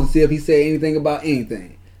his songs and see if he said anything about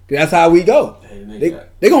anything. Cause that's how we go. Hey,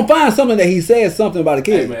 they gonna find something that he said something about a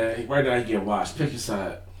kid. Hey man, right now he getting washed. Pick your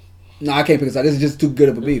side. No, I can't pick a side. This is just too good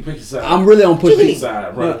of a beat. Pick your side. I'm really on Push. Pick your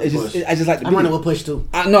side. Right. I just like the beat. I'm running with Push too.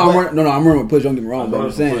 I'm running with Push. Don't get me wrong, but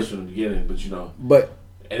I'm saying Push from the beginning, but you know. But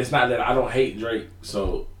and it's not that I don't hate Drake,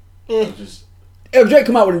 so I'm just. If Drake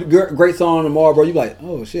come out with a great song tomorrow, bro, you be like,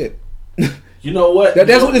 oh shit. You know what?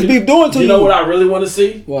 That's what this beef doing to you. You know what I really want to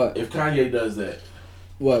see? What? If Kanye does that.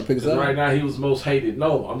 What? Pick a side? Right now he was most hated.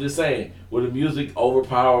 No, I'm just saying, will the music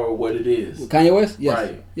overpower what it is? Kanye West? Yes.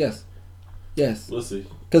 Right. Yes. We'll see.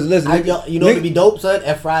 Because listen, you know what'd be dope, son?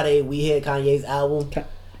 At Friday we had Kanye's album,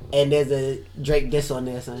 and there's a Drake diss on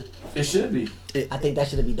there, son. It should be. I think that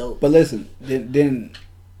should be dope. But listen, then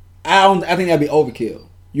I think that'd be overkill.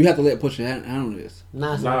 You have to let Pusha handle this.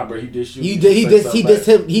 Nah, bro, he dissed you. He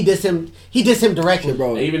dissed him directly,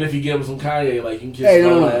 bro. Even if you give him some Kanye, like you can kiss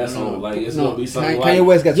no asshole. Like it's gonna be something. Kanye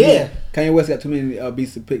West got Kanye West got too many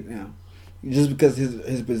beats to pick now. Just because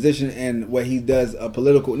his position and what he does,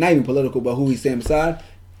 political, not even political, but who he's standing beside.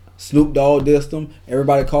 Snoop Dogg dissed him.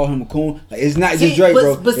 Everybody call him a coon. Like it's not just Drake,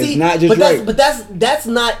 bro. It's not just Drake. But that's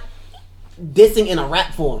not dissing in a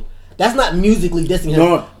rap form. That's not musically dissing him.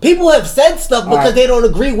 No. People have said stuff because they don't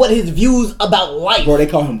agree with his views about life. Bro, they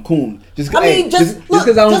call him coon. Just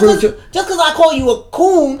because I call you a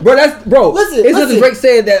coon, bro. That's bro. Listen, it's nothing Drake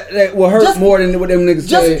said that will hurt more than what them niggas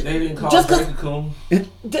said. They didn't call Drake a coon.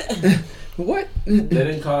 What? They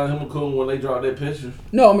didn't call him a coon when they dropped that picture.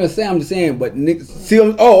 No, I'm just saying, but niggas see.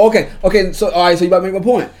 Oh, okay. So all right, so you about to make my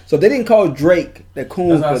point. So if they didn't call Drake the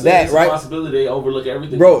coon for that, it's right? A possibility they overlook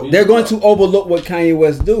everything. Bro, they're going to overlook what Kanye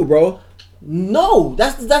West do, bro. No,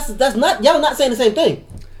 that's not. Y'all not saying the same thing.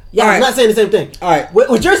 Y'all right. not saying the same thing. All right,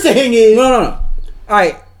 what you're saying is no. All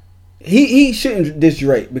right. He shouldn't diss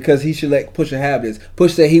Drake because he should let Pusha have this.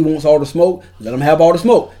 Push said he wants all the smoke. Let him have all the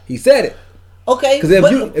smoke. He said it. Okay. Because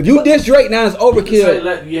if you diss Drake now, it's overkill. You can say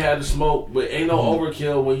let you have the smoke, but ain't no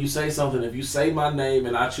overkill when you say something. If you say my name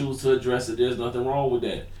and I choose to address it, there's nothing wrong with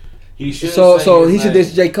that. He should. So he should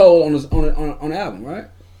diss J. Cole on the album, right?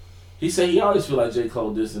 He said he always feel like J.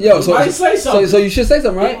 Cole dissing. Yo, he might say something. So you should say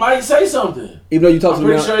something, right? He might say something. Even though you talk to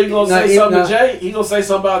me, I'm pretty sure he gonna say something to Jay. He gonna say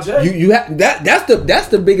something about Jay. You have that's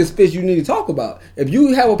the biggest fish you need to talk about. If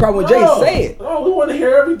you have a problem with Jay, say it. No, we want to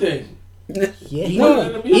hear everything. Yeah, he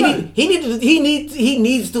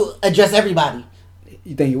needs to address everybody.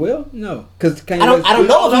 You think he will? No, because I don't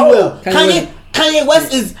know if he will. Kanye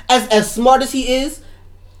West is as smart as he is.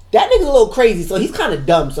 That nigga's a little crazy, so he's kind of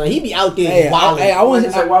dumb. So he be out there wilding. I want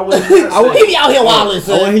to say, he be out here wilding.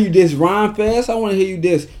 I want to hear you diss Rhyme Fest. I want to hear you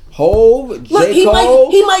diss Hove, Look, J.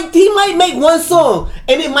 Cole. He might make one song,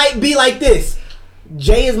 and it might be like this.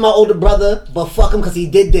 Jay is my older brother, but fuck him because he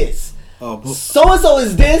did this. So and so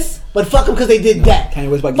is this, but fuck him because they did that. Kanye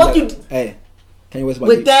West about fuck you. you Hey, Kanye West about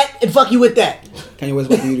with that, and fuck you with that. Kanye West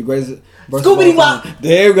about to be the greatest. Scoopity Wop.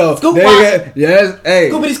 There you go. Scoop there Wop. you go. Yes. Hey.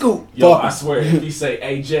 Scoopity scoop. Yo, I swear, if he say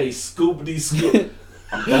AJ scoopity scoop,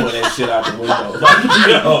 I'm throwing that shit out the window. Like,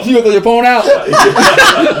 yo. You gonna throw your phone out? Yeah,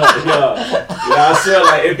 I swear,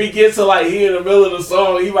 like, if he gets to, like, he in the middle of the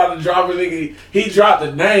song, he about to drop a nigga, he dropped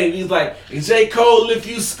the name, he's like, J. Cole, if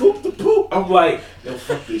you scoop the poop, I'm like, yo,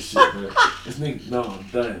 fuck this shit, man. This nigga, no, I'm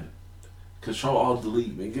done. Control, Alt,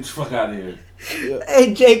 Delete, man. Get the fuck out of here.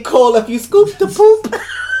 Hey, J. Cole, if you scoop the poop.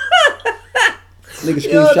 Niggas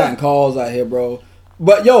screenshotting calls out here, bro.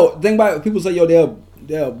 But, yo, think about it. People say, yo,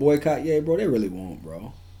 they'll boycott. Yeah, bro, they really won't,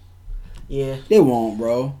 bro. Yeah. They won't,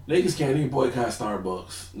 bro. Niggas can't even boycott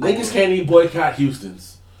Starbucks. Niggas can't even boycott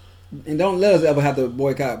Houston's. And don't let us ever have to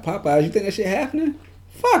boycott Popeyes. You think that shit happening?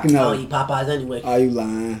 Fuck I no. don't eat Popeyes anyway. Are you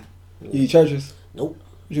lying? You eat churches? Nope.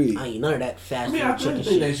 What you eat? I ain't none of that fast I mean, food I chicken think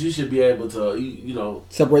shit. that you should be able to, you know,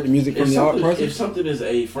 Separate the music from the art if person? something is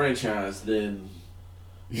a franchise, then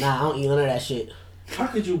Nah, I don't eat none of that shit. how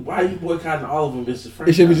could you? Why are you boycotting all of them? It's a It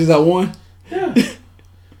franchise. should be just that one. Yeah.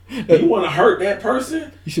 You want to hurt that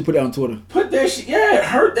person? You should put that on Twitter. Put that shit. Yeah,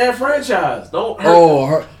 hurt that franchise. Don't hurt.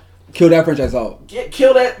 Oh, kill that franchise out.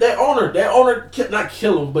 Kill that owner. That owner, not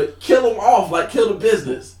kill him, but kill him off. Like kill the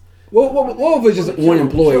business. What if it's just Kill one him,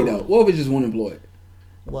 employee kill him. though? What if it's just one employee?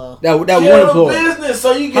 Well, That one Kill the employee. business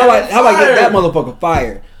so you get How about get that fired. motherfucker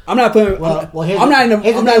fired? I'm not putting. Well, here's I'm the- not in the.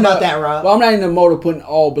 here's the I'm thing not in about the- that, Rob. Well, I'm not in the mode of putting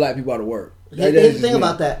all black people out of work. here's the thing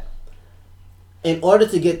about that. In order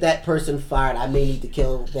to get that person fired, I may need to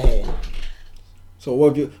kill the head. So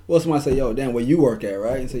what if somebody say, yo, damn, where you work at,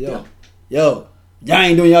 right? And say, yo, y'all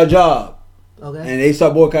ain't doing your job. Okay. And they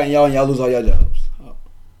start boycotting y'all and y'all lose all your jobs. Oh.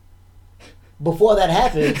 Before that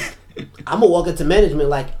happens, I'm gonna walk into management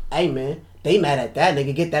like, hey man, they mad at that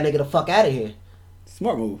nigga. Get that nigga the fuck out of here.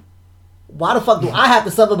 Smart move. Why the fuck do I have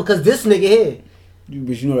to suffer because this nigga here?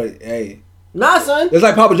 But you know that, hey. Nah, son. It's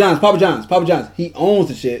like Papa John's. He owns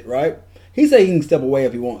the shit, right? He say he can step away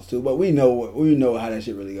if he wants to, but we know how that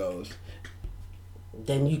shit really goes.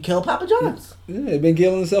 Then you kill Papa John's. Yeah, he's been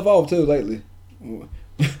killing himself off too lately.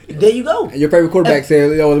 There you go. And your favorite quarterback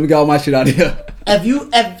said, yo, let me get all my shit out of here.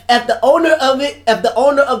 If the owner of it, if the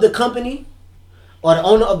owner of the company or the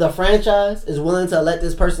owner of the franchise is willing to let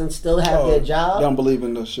this person still have their They job, don't believe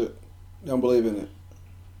in this shit. They don't believe in it.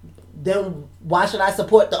 then why should I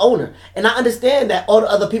support the owner? And I understand that all the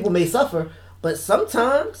other people may suffer, but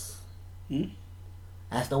sometimes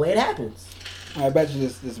that's the way it happens. All right, back to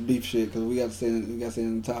this beef shit because we got to stay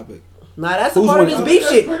in the topic. Nah, that's Who's a part of winning? this beef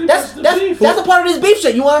That's shit. pretty That's much the beef. that's a part of this beef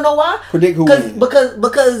shit. You want to know why? Predict who wins.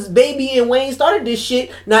 Because Baby and Wayne started this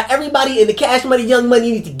shit. Now everybody in the Cash Money, Young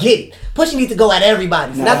Money need to get it. Pusha needs to go at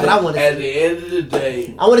everybody. So that's what I want to At see. the end of the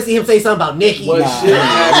day, I want to see him say something about Nicki. What shit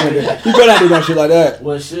happened? You better not do no shit like that.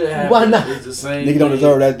 What should Why happen not? is the same. Nigga don't thing.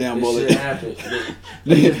 deserve that damn This bullet. shit happened.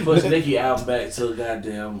 They just pushed Nicki album back till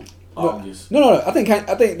goddamn August. No. I think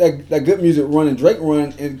that good music run and Drake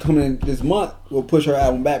run and coming in this month will push her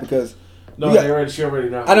album back because No, you got- she already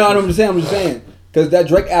know. I know. I'm just saying because that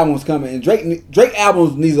Drake album's coming and Drake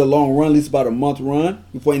albums needs a long run, at least about a month run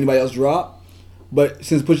before anybody else drop. But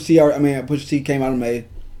since Pusha T came out in May,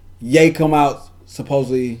 Ye come out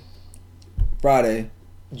supposedly Friday.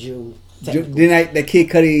 June. Then that Kid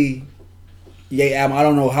Cudi Ye album, I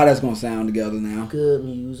don't know how that's gonna sound together now. Good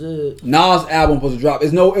music. Nas album supposed to drop.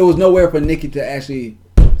 It was nowhere for Nicki to actually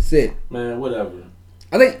sit. Man, whatever.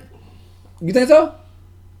 I think. You think so?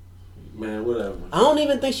 Man, whatever. I don't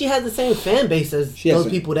even think she has the same fan base as She has those a-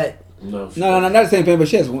 people that. No, No, not the same thing, but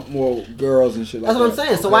she has more girls and shit like That's what I'm that.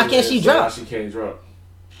 saying. So why can't she drop? She can't drop.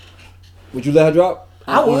 Would you let her drop?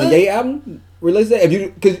 I On would. a Ye album? Release that? If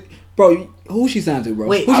you, cause bro, who she signed to, bro?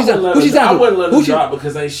 Wait, who I she signed? wouldn't Who she let her, I signed wouldn't to? let Who her she? drop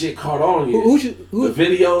because ain't shit caught on yet. Who? The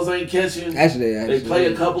videos ain't catching. Actually, They play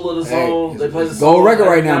a couple of the Hey, songs. They play the Gold song record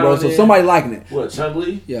every right now, bro. and So then. somebody liking it. What, Chun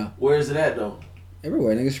Li? Yeah, Where is it at though?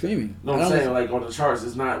 everywhere, niggas streaming. No, I I'm don't saying know. like on the charts,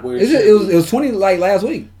 it's not where It should was be. 20 like last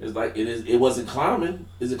week. It's like it is. It wasn't climbing.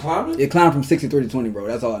 Is it climbing? It climbed from 63 to 20, bro.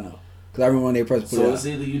 That's all I know. Cause I remember when they first put So it it's out.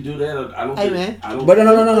 either you do that or I don't. Hey, think, man. I don't. But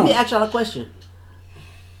no. Let me ask y'all a question.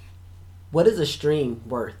 What is a stream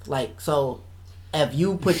worth? Like, so if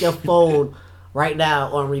you put your phone right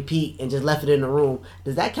now on repeat and just left it in the room,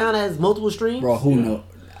 does that count as multiple streams? Bro, who knows?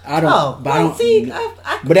 I don't. Oh, but I don't see,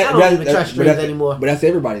 I don't even trust streams anymore. But that's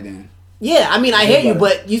everybody then. Yeah, I mean, I hear you,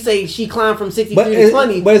 Everybody. but you say she climbed from 63 But to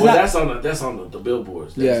 20. But it's Well, not. that's on the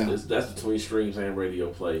billboards. Yeah. That's between streams and radio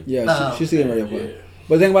play. Yeah, Oh. she's getting radio play. Yeah.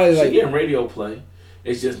 But the thing about it is She like, getting radio play.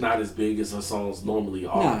 It's just not as big as her songs normally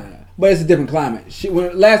are. Nah, but it's a different climate.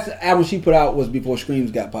 Last album she put out was before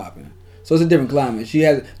Screams got popping, so it's a different climate.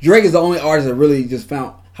 Drake is the only artist that really just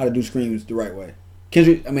found how to do Screams the right way.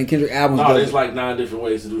 Kendrick albums. No, there's like 9 different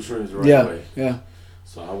ways to do Screams the right way. Yeah.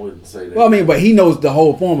 So I wouldn't say that. Well, I mean, but he knows the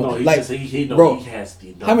whole formula. No, he like, just, he knows bro, he has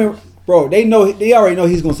the numbers. I mean, bro, they already know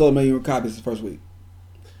he's gonna sell 1 million copies the first week.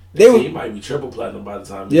 He might be triple platinum by the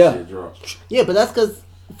time this shit drops. Yeah, but that's because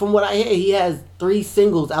from what I hear, he has 3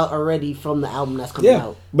 singles out already from the album that's coming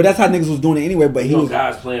out. But that's how niggas was doing it anyway. But he was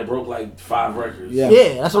guys playing broke like 5 records.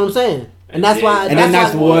 Yeah, that's what I'm saying. And that's why. And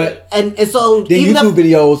that's what. And so then even YouTube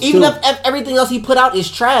videos even too. if everything else he put out is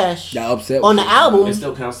trash, upset on the album, it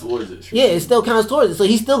still counts towards it. Yeah, it still counts towards it. So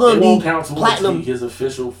he's still gonna won't be count towards platinum. His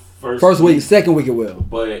official first week, second week it will.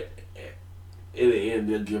 But in the end,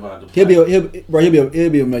 they'll give out the. He'll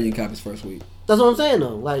be 1 million copies first week. That's what I'm saying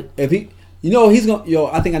though. Like if he, he's gonna.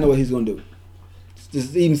 I think I know what he's gonna do.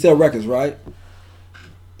 Just even sell records, right?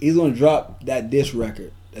 He's gonna drop that disc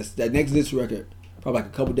record. That next disc record, probably like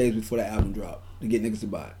a couple days before that album drop to get niggas to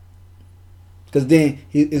buy it. Because then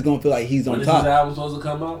it's gonna feel like he's on top. When is his album supposed to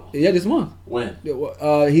come out? Yeah, this month. When?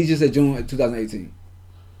 He just said June 2018,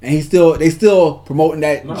 and they still promoting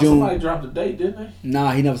that June. Somebody dropped the date, didn't they?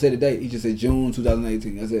 Nah, he never said the date. He just said June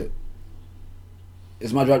 2018. That's it.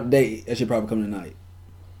 It's my drop the date. That should probably come tonight.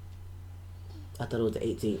 I thought it was the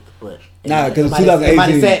 18th, but nah, because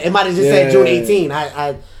 2018. It might have just said June 18.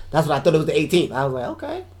 I that's what I thought it was the 18th. I was like,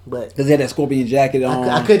 okay, but because he had that scorpion jacket on.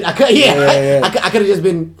 I could have just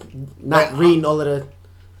been not reading all of the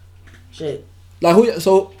shit. Like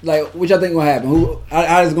what y'all think gonna happen?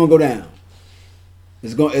 How is it gonna go down?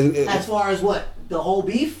 As far as what, the whole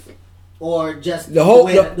beef, or just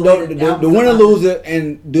the winner loser,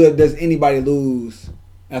 and does anybody lose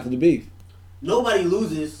after the beef? Nobody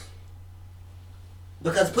loses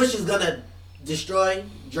because Push is gonna destroy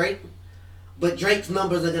Drake, but Drake's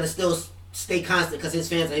numbers are gonna still stay constant because his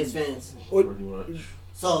fans are his fans. Pretty much.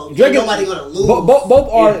 So nobody gonna lose. Both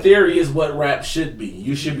are. In theory, is what rap should be.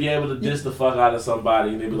 You should be able to diss the fuck out of somebody,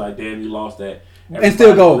 and they be like, "Damn, you lost that." Everybody and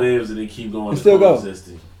still go. Lives and they keep going. And still go.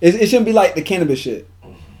 It shouldn't be like the cannabis shit.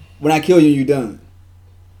 When I kill you, you done.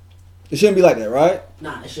 It shouldn't be like that, right?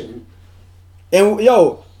 Nah, it shouldn't. And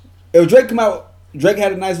if Drake come out, Drake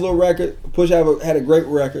had a nice little record. Push had a great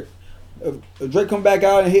record. If Drake come back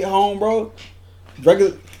out and hit home, bro,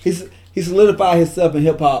 Drake he solidified himself in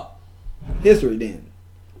hip hop history then.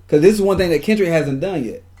 Because this is one thing that Kendrick hasn't done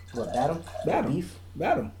yet. What,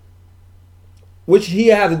 battle? Which he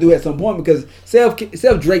has to do at some point because say if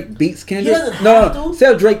Drake beats Kendrick. He doesn't have to.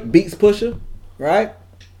 Say if Drake beats Pusha, right?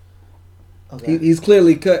 Okay. He's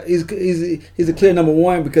clearly cut. He's a clear number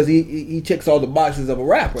one because he checks all the boxes of a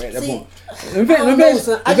rapper at that point.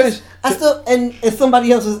 I still and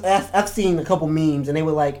somebody else was asked. I've seen a couple memes and they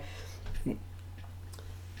were like,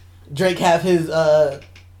 Drake have his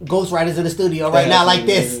ghostwriters in the studio right now like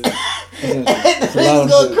this. And the niggas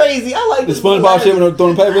going crazy. I like the SpongeBob shit when they're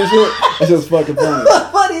throwing paper and shit. That's just fucking funny.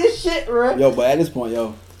 Funny as shit, bro. Yo, but at this point,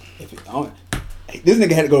 this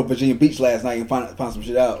nigga had to go to Virginia Beach last night and find some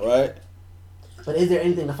shit out, right? But is there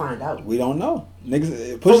anything to find out? We don't know.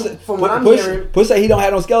 Niggas, Push say he don't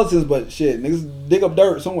have no skeletons, but shit, niggas dig up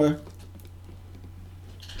dirt somewhere.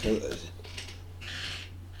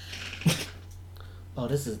 Oh,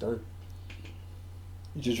 this is done.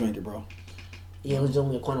 You just drink it, bro. Yeah, it was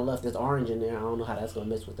only a corner left. There's orange in there. I don't know how that's gonna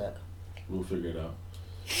mix with that. We'll figure it out.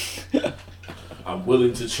 I'm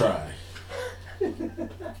willing to try.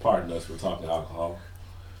 Pardon us for talking alcohol.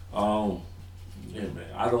 Yeah, man.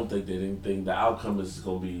 I don't think that anything. The outcome is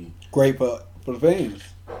gonna be great for the fans.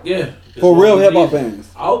 Yeah, for real hip hop fans.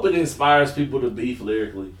 I hope it inspires people to beef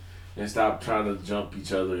lyrically and stop trying to jump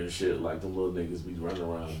each other and shit like the little niggas be running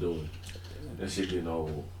around doing. That shit getting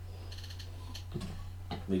old.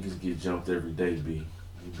 Niggas get jumped every day, B.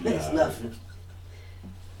 It's nothing.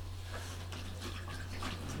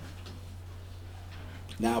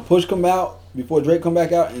 Now Push come out before Drake come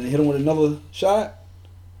back out and hit him with another shot.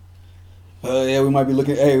 Yeah, we might be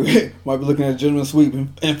looking. Hey, we might be looking at a gentleman sweep in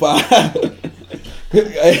 5. Might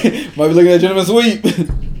be looking at a gentleman sweep.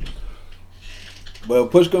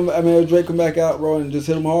 But if Drake come back out, bro, and just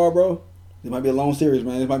hit him hard, bro. It might be a long series,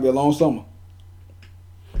 man. It might be a long summer.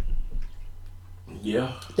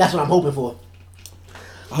 Yeah, that's what I'm hoping for.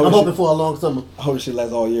 I'm hoping for a long summer. I hope this shit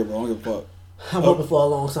lasts all year, bro. I don't give a fuck. I'm hoping for a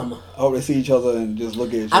long summer. I hope they see each other and just look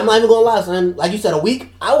at each other. I'm not even gonna lie, son. Like you said, a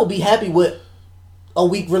week. I will be happy with a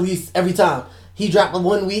week release every time. He dropped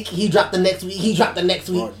 1 week. He dropped the next week. He dropped the next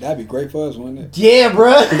week. Oh, that'd be great for us, wouldn't it? Yeah,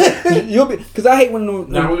 bro. You'll be because I hate when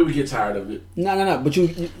Now we would get tired of it. No. But you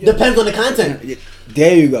Depends on the content.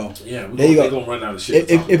 there you go. Yeah, There you go. They're gonna run out of shit.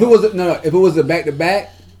 If it was if it was a back to back,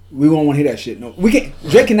 we won't want to hear that shit. No, we can't.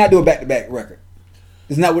 Drake cannot do a back to back record.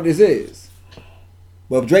 It's not what this is.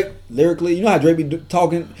 Well, Drake lyrically, you know how Drake be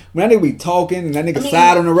talking. When that nigga be talking and that nigga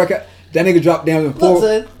side on the record, that nigga drop down and Look, forward.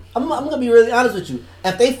 son, I'm gonna be really honest with you.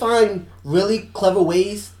 If they find really clever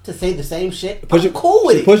ways to say the same shit, I'm cool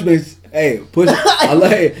with it. Push me, hey, Push.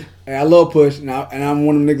 I love Push, and I'm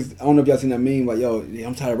one of them niggas. I don't know if y'all seen that meme, like, yo,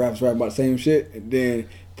 I'm tired of rappers rapping about the same shit. And then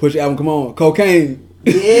Push album, come on, Cocaine.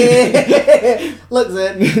 Yeah. Look,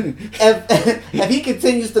 son, if he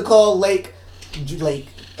continues to call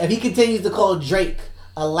if he continues to call Drake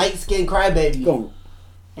a light skinned crybaby, Go.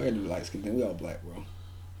 I gotta do light skin thing. We all black, bro.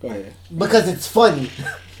 Go ahead. because it's funny.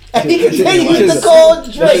 If he That shit- continues to call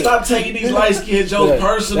Drake. Drake, Stop taking these light skinned jokes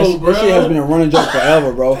personal, that bro. shit has been a running joke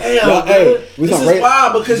forever, bro. Damn, Y'all, man. hey, we This some is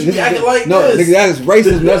wild because you be acting like no, this. nigga, that is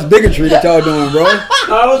racism. That's bigotry that y'all doing, bro. No,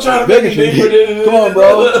 I don't try to make it Bigotry. deeper than Come on,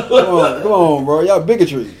 bro. Come on, bro. Y'all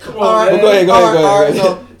bigotry. Come all on, right, man. Go ahead. all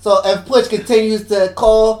right. So if Push continues to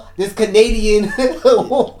call this Canadian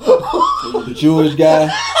The Jewish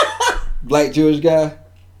guy, black Jewish guy.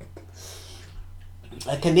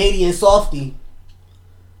 a Canadian softie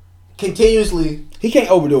continuously He can't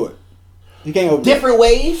overdo it. He can't overdo different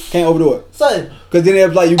ways, it. Can't overdo it. son. Because then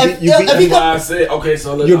it's like you If- beat. if That's he You got- why I said okay.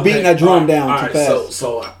 So look, You're okay, beating that drum all right, down all too right, fast.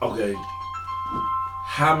 So okay.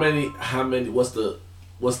 How many? What's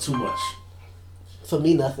too much? For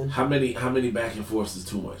me, nothing. How many back and forths is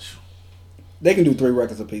too much? they can do 3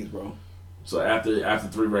 records apiece, bro. So after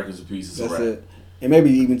 3 records apiece, it's That's a wrap. it. And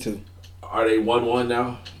maybe even 2. Are they 1-1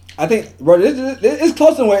 now? I think, bro, it's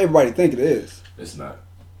closer than what everybody think it is. It's not.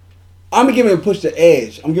 I'm giving Push the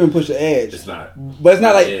edge. I'm giving Push the edge. It's not. But it's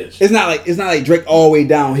not like Edge. it's not like Drake all the way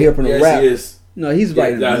down here from the Yes, rap. it is. No, he's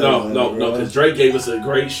right. in the middle of it, No, bro. because Drake gave us a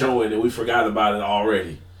great showing and we forgot about it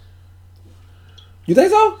already. You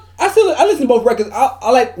think so? I listen to both records.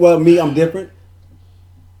 I like. Well, me, I'm different.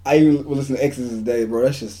 I even will listen to Exodus today, bro.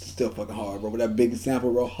 That shit's still fucking hard, bro. With that big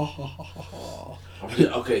sample, bro. Ha ha ha ha ha.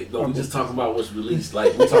 Okay, no, we just talking about what's released.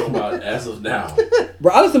 Like we're talking about as of now.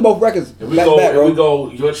 Bro, I listen to both records If we back go, to back, bro. we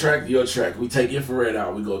go your track. We take Infrared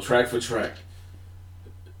out. We go track for track.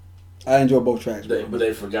 I enjoy both tracks, bro. But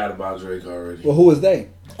they forgot about Drake already. Well, who was they?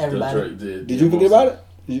 Everybody. Drake Did you forget about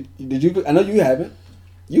it? Did you? I know you haven't.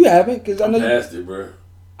 You haven't, because I know I'm you. past it, bro.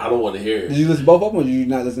 I don't want to hear Did it. you listen to both of them, or did you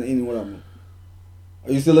not listen to any one of them?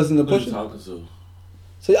 Are you still listening to Who you Pusha? talking to?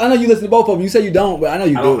 So I know you listen to both of them. You say you don't, but I know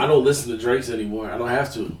you I do. don't listen to Drake's anymore. I don't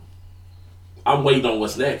have to. I'm waiting on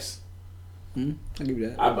what's next. I'll give you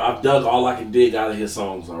that. I've dug all I can dig out of his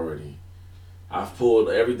songs already. I've pulled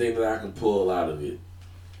everything that I can pull out of it.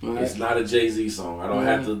 All right. It's not a Jay-Z song. I don't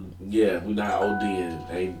have to. Yeah, we're not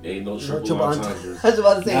ODing. Ain't no triple Triple entendres. I was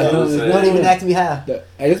about to say I that. know what I'm Don't saying. even ask me how.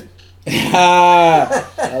 Hey, this, I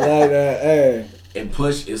like that. Hey, And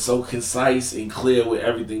Push is so concise and clear with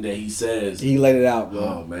everything that he says. he laid it out, bro.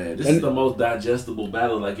 Oh man, this And- is the most digestible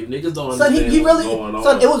battle. Like if niggas don't Son, understand he what's really, going on,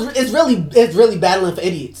 son, it's really battling for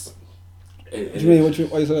idiots. What you mean?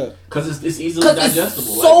 Why you say that? Because it's easily Because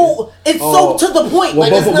digestible. it's Oh. so to the point.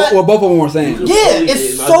 Well, Like it's not. both of them were saying. You- Yeah, Totally it's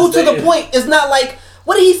didn't so to the understand. point. It's not like,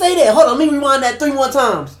 what did he say there? Hold on, let me rewind that 3 more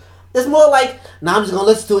times. It's more like, nah, I'm just gonna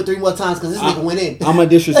listen to it 3 more times because this nigga went in. I'm a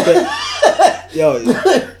disrespect.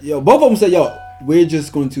 yo, both of them said, yo, we're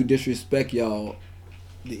just going to disrespect y'all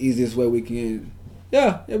the easiest way we can.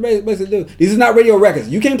 Yeah, basically do. These are not radio records.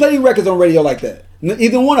 You can't play these records on radio like that.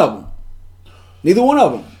 Either one of them. Neither one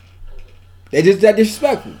of them. They just that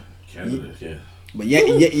disrespectful. Canada, yeah. But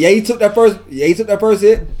yeah, he took that first. Yeah, he took that first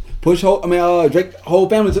hit. Drake whole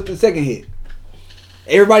family took the second hit.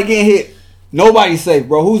 Everybody getting hit. Nobody's safe,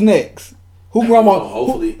 bro. Who's next? Who grandma?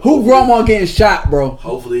 Hopefully- who grandma getting shot, bro?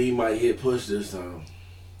 Hopefully he might hit Push this time.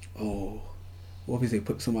 Oh, what if he say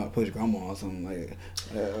put somebody push grandma or something like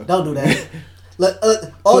that? Don't do that. Look,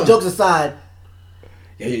 all jokes aside,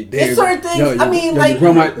 it's certain things. I mean, like,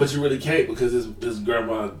 your grandma, But you really can't because his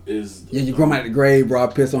grandma is. your grandma at the grave, bro. I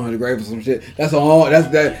pissed on her grave or some shit. That's all. That's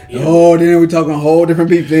that. Yeah. Oh, then we talking a whole different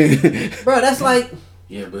beef then. bro, that's like,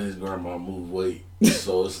 Yeah, but his grandma moved weight,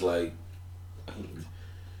 so it's like.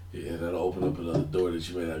 Yeah, that'll open up another door that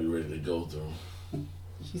you may not be ready to go through.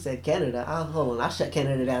 she said Canada. Hold on, I shut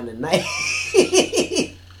Canada down tonight.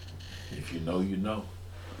 If you know, you know.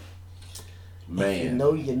 Man.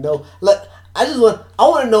 You know. Look, I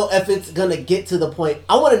want to know if it's gonna get to the point.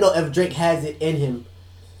 I want to know if Drake has it in him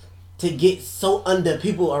to get so under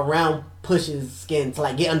people around Push's skin, to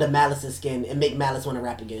like get under Malice's skin and make Malice want to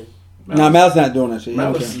rap again. Nah, Malice not doing that shit.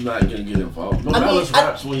 Malice is not gonna get involved. No, I mean, Malice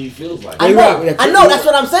raps when he feels like I it. know. That's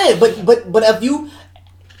what I'm saying. But if you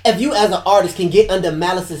as an artist can get under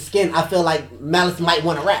Malice's skin, I feel like Malice might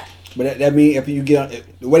want to rap. But that means if you get on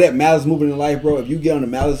the way that Malice moving in life, bro. If you get on the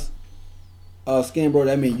Malice skin, bro,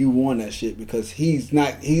 that means you won that shit because he's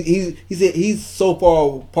not. He's so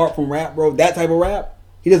far apart from rap, bro. That type of rap,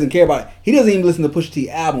 he doesn't care about it. He doesn't even listen to Pusha T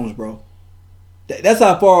albums, bro. That's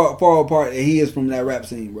how far apart he is from that rap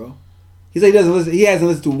scene, bro. He said he doesn't listen. He hasn't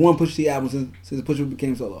listened to one Pusha T album since Pusha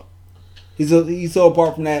became solo. He's so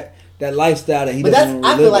apart from that lifestyle that he doesn't.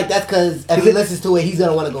 I feel like that's because if he listens to it, he's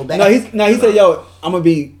gonna want to go back. He said, "Yo, I'm gonna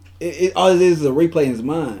be." All it is a replay in his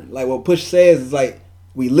mind. Like what Push says is like,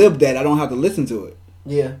 we lived that. I don't have to listen to it.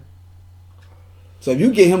 Yeah. So if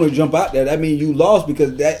you get him to jump out there, that means you lost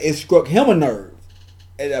because it struck him a nerve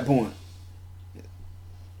at that point.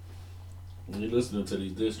 When you listening to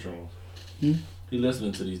these diss tracks, he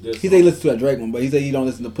listening to these diss. He said he listens to that Drake one, but he said he don't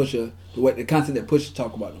listen to Pusha the content that Pusha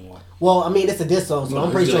talk about no more. Well, I mean, it's a diss song, so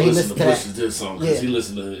I'm pretty sure he listened to that. Pusha's diss song because he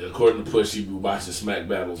listened to, according to Push, he be watching smack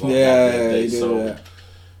battles on that Yeah, day. he did So that.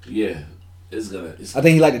 yeah, it's I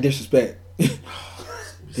think he like the disrespect. He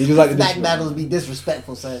just like the Smack disrespect. battles be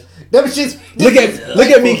disrespectful, son. Them shit's Look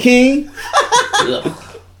at me, King.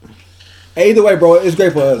 Hey, either way, bro, it's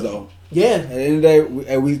great for us though. Yeah. At the end of the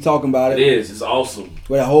day, we talking about it. It is. It's awesome.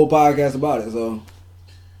 We had a whole podcast about it, so.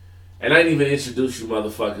 And I didn't even introduce you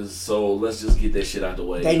motherfuckers, so let's just get that shit out the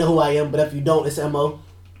way. They know who I am, but if you don't, it's MO.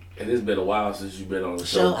 And it's been a while since you've been on the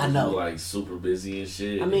show. Sure, I know. You're like super busy and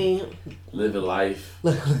shit. I mean, living life.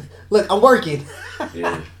 Look, I'm working.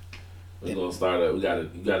 Yeah. We're gonna start. You got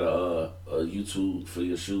a YouTube for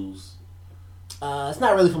your shoes. It's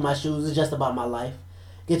not really for my shoes. It's just about my life.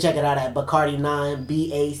 You can check it out at Bacardi9,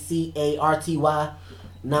 BACARTY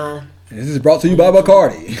 9. And this is brought to you by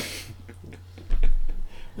Bacardi.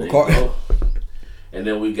 There you go. And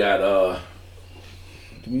then we got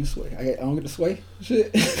Give me a sway. I don't get the sway.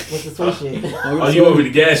 Shit. What's the sway shit? Oh, you want me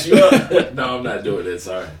to gas you up? No, I'm not doing that.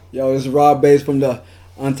 Sorry. Yo, this is Rob Bass from the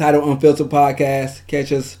Untitled Unfiltered podcast.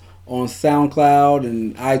 Catch us on SoundCloud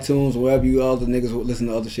and iTunes, wherever you other niggas would listen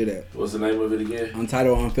to other shit at. What's the name of it again?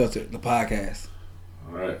 Untitled Unfiltered, the podcast.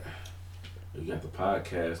 All right. We got the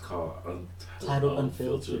podcast called Untitled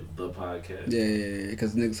Unfiltered, the podcast. Yeah,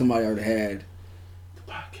 because somebody already had. The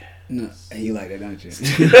podcast. No, and you like that, don't you?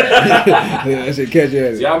 That shit catch you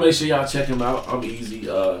at it. So y'all make sure y'all check him out. I'm easy.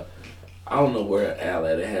 I don't know where Al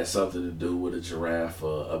at. It had something to do with a giraffe,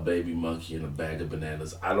 a baby monkey, and a bag of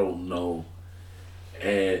bananas. I don't know.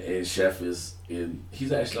 And Chef he's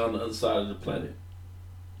actually on the other side of the planet.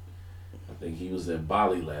 I think he was in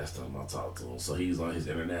Bali last time I talked to him. So he's on his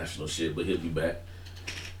international shit, but he'll be back.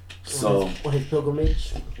 So on his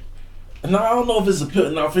pilgrimage. No, I don't know if it's a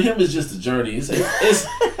pilgrimage. No, for him it's just a journey. It's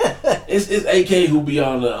AK who be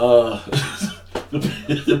on the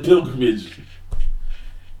pilgrimage.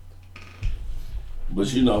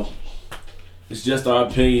 But you know, it's just our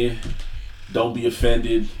opinion. Don't be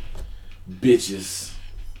offended, bitches.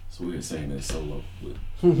 That's weird saying that solo.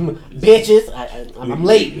 Bitches. I'm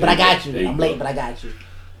late, but I got you. I'm late, but I got you.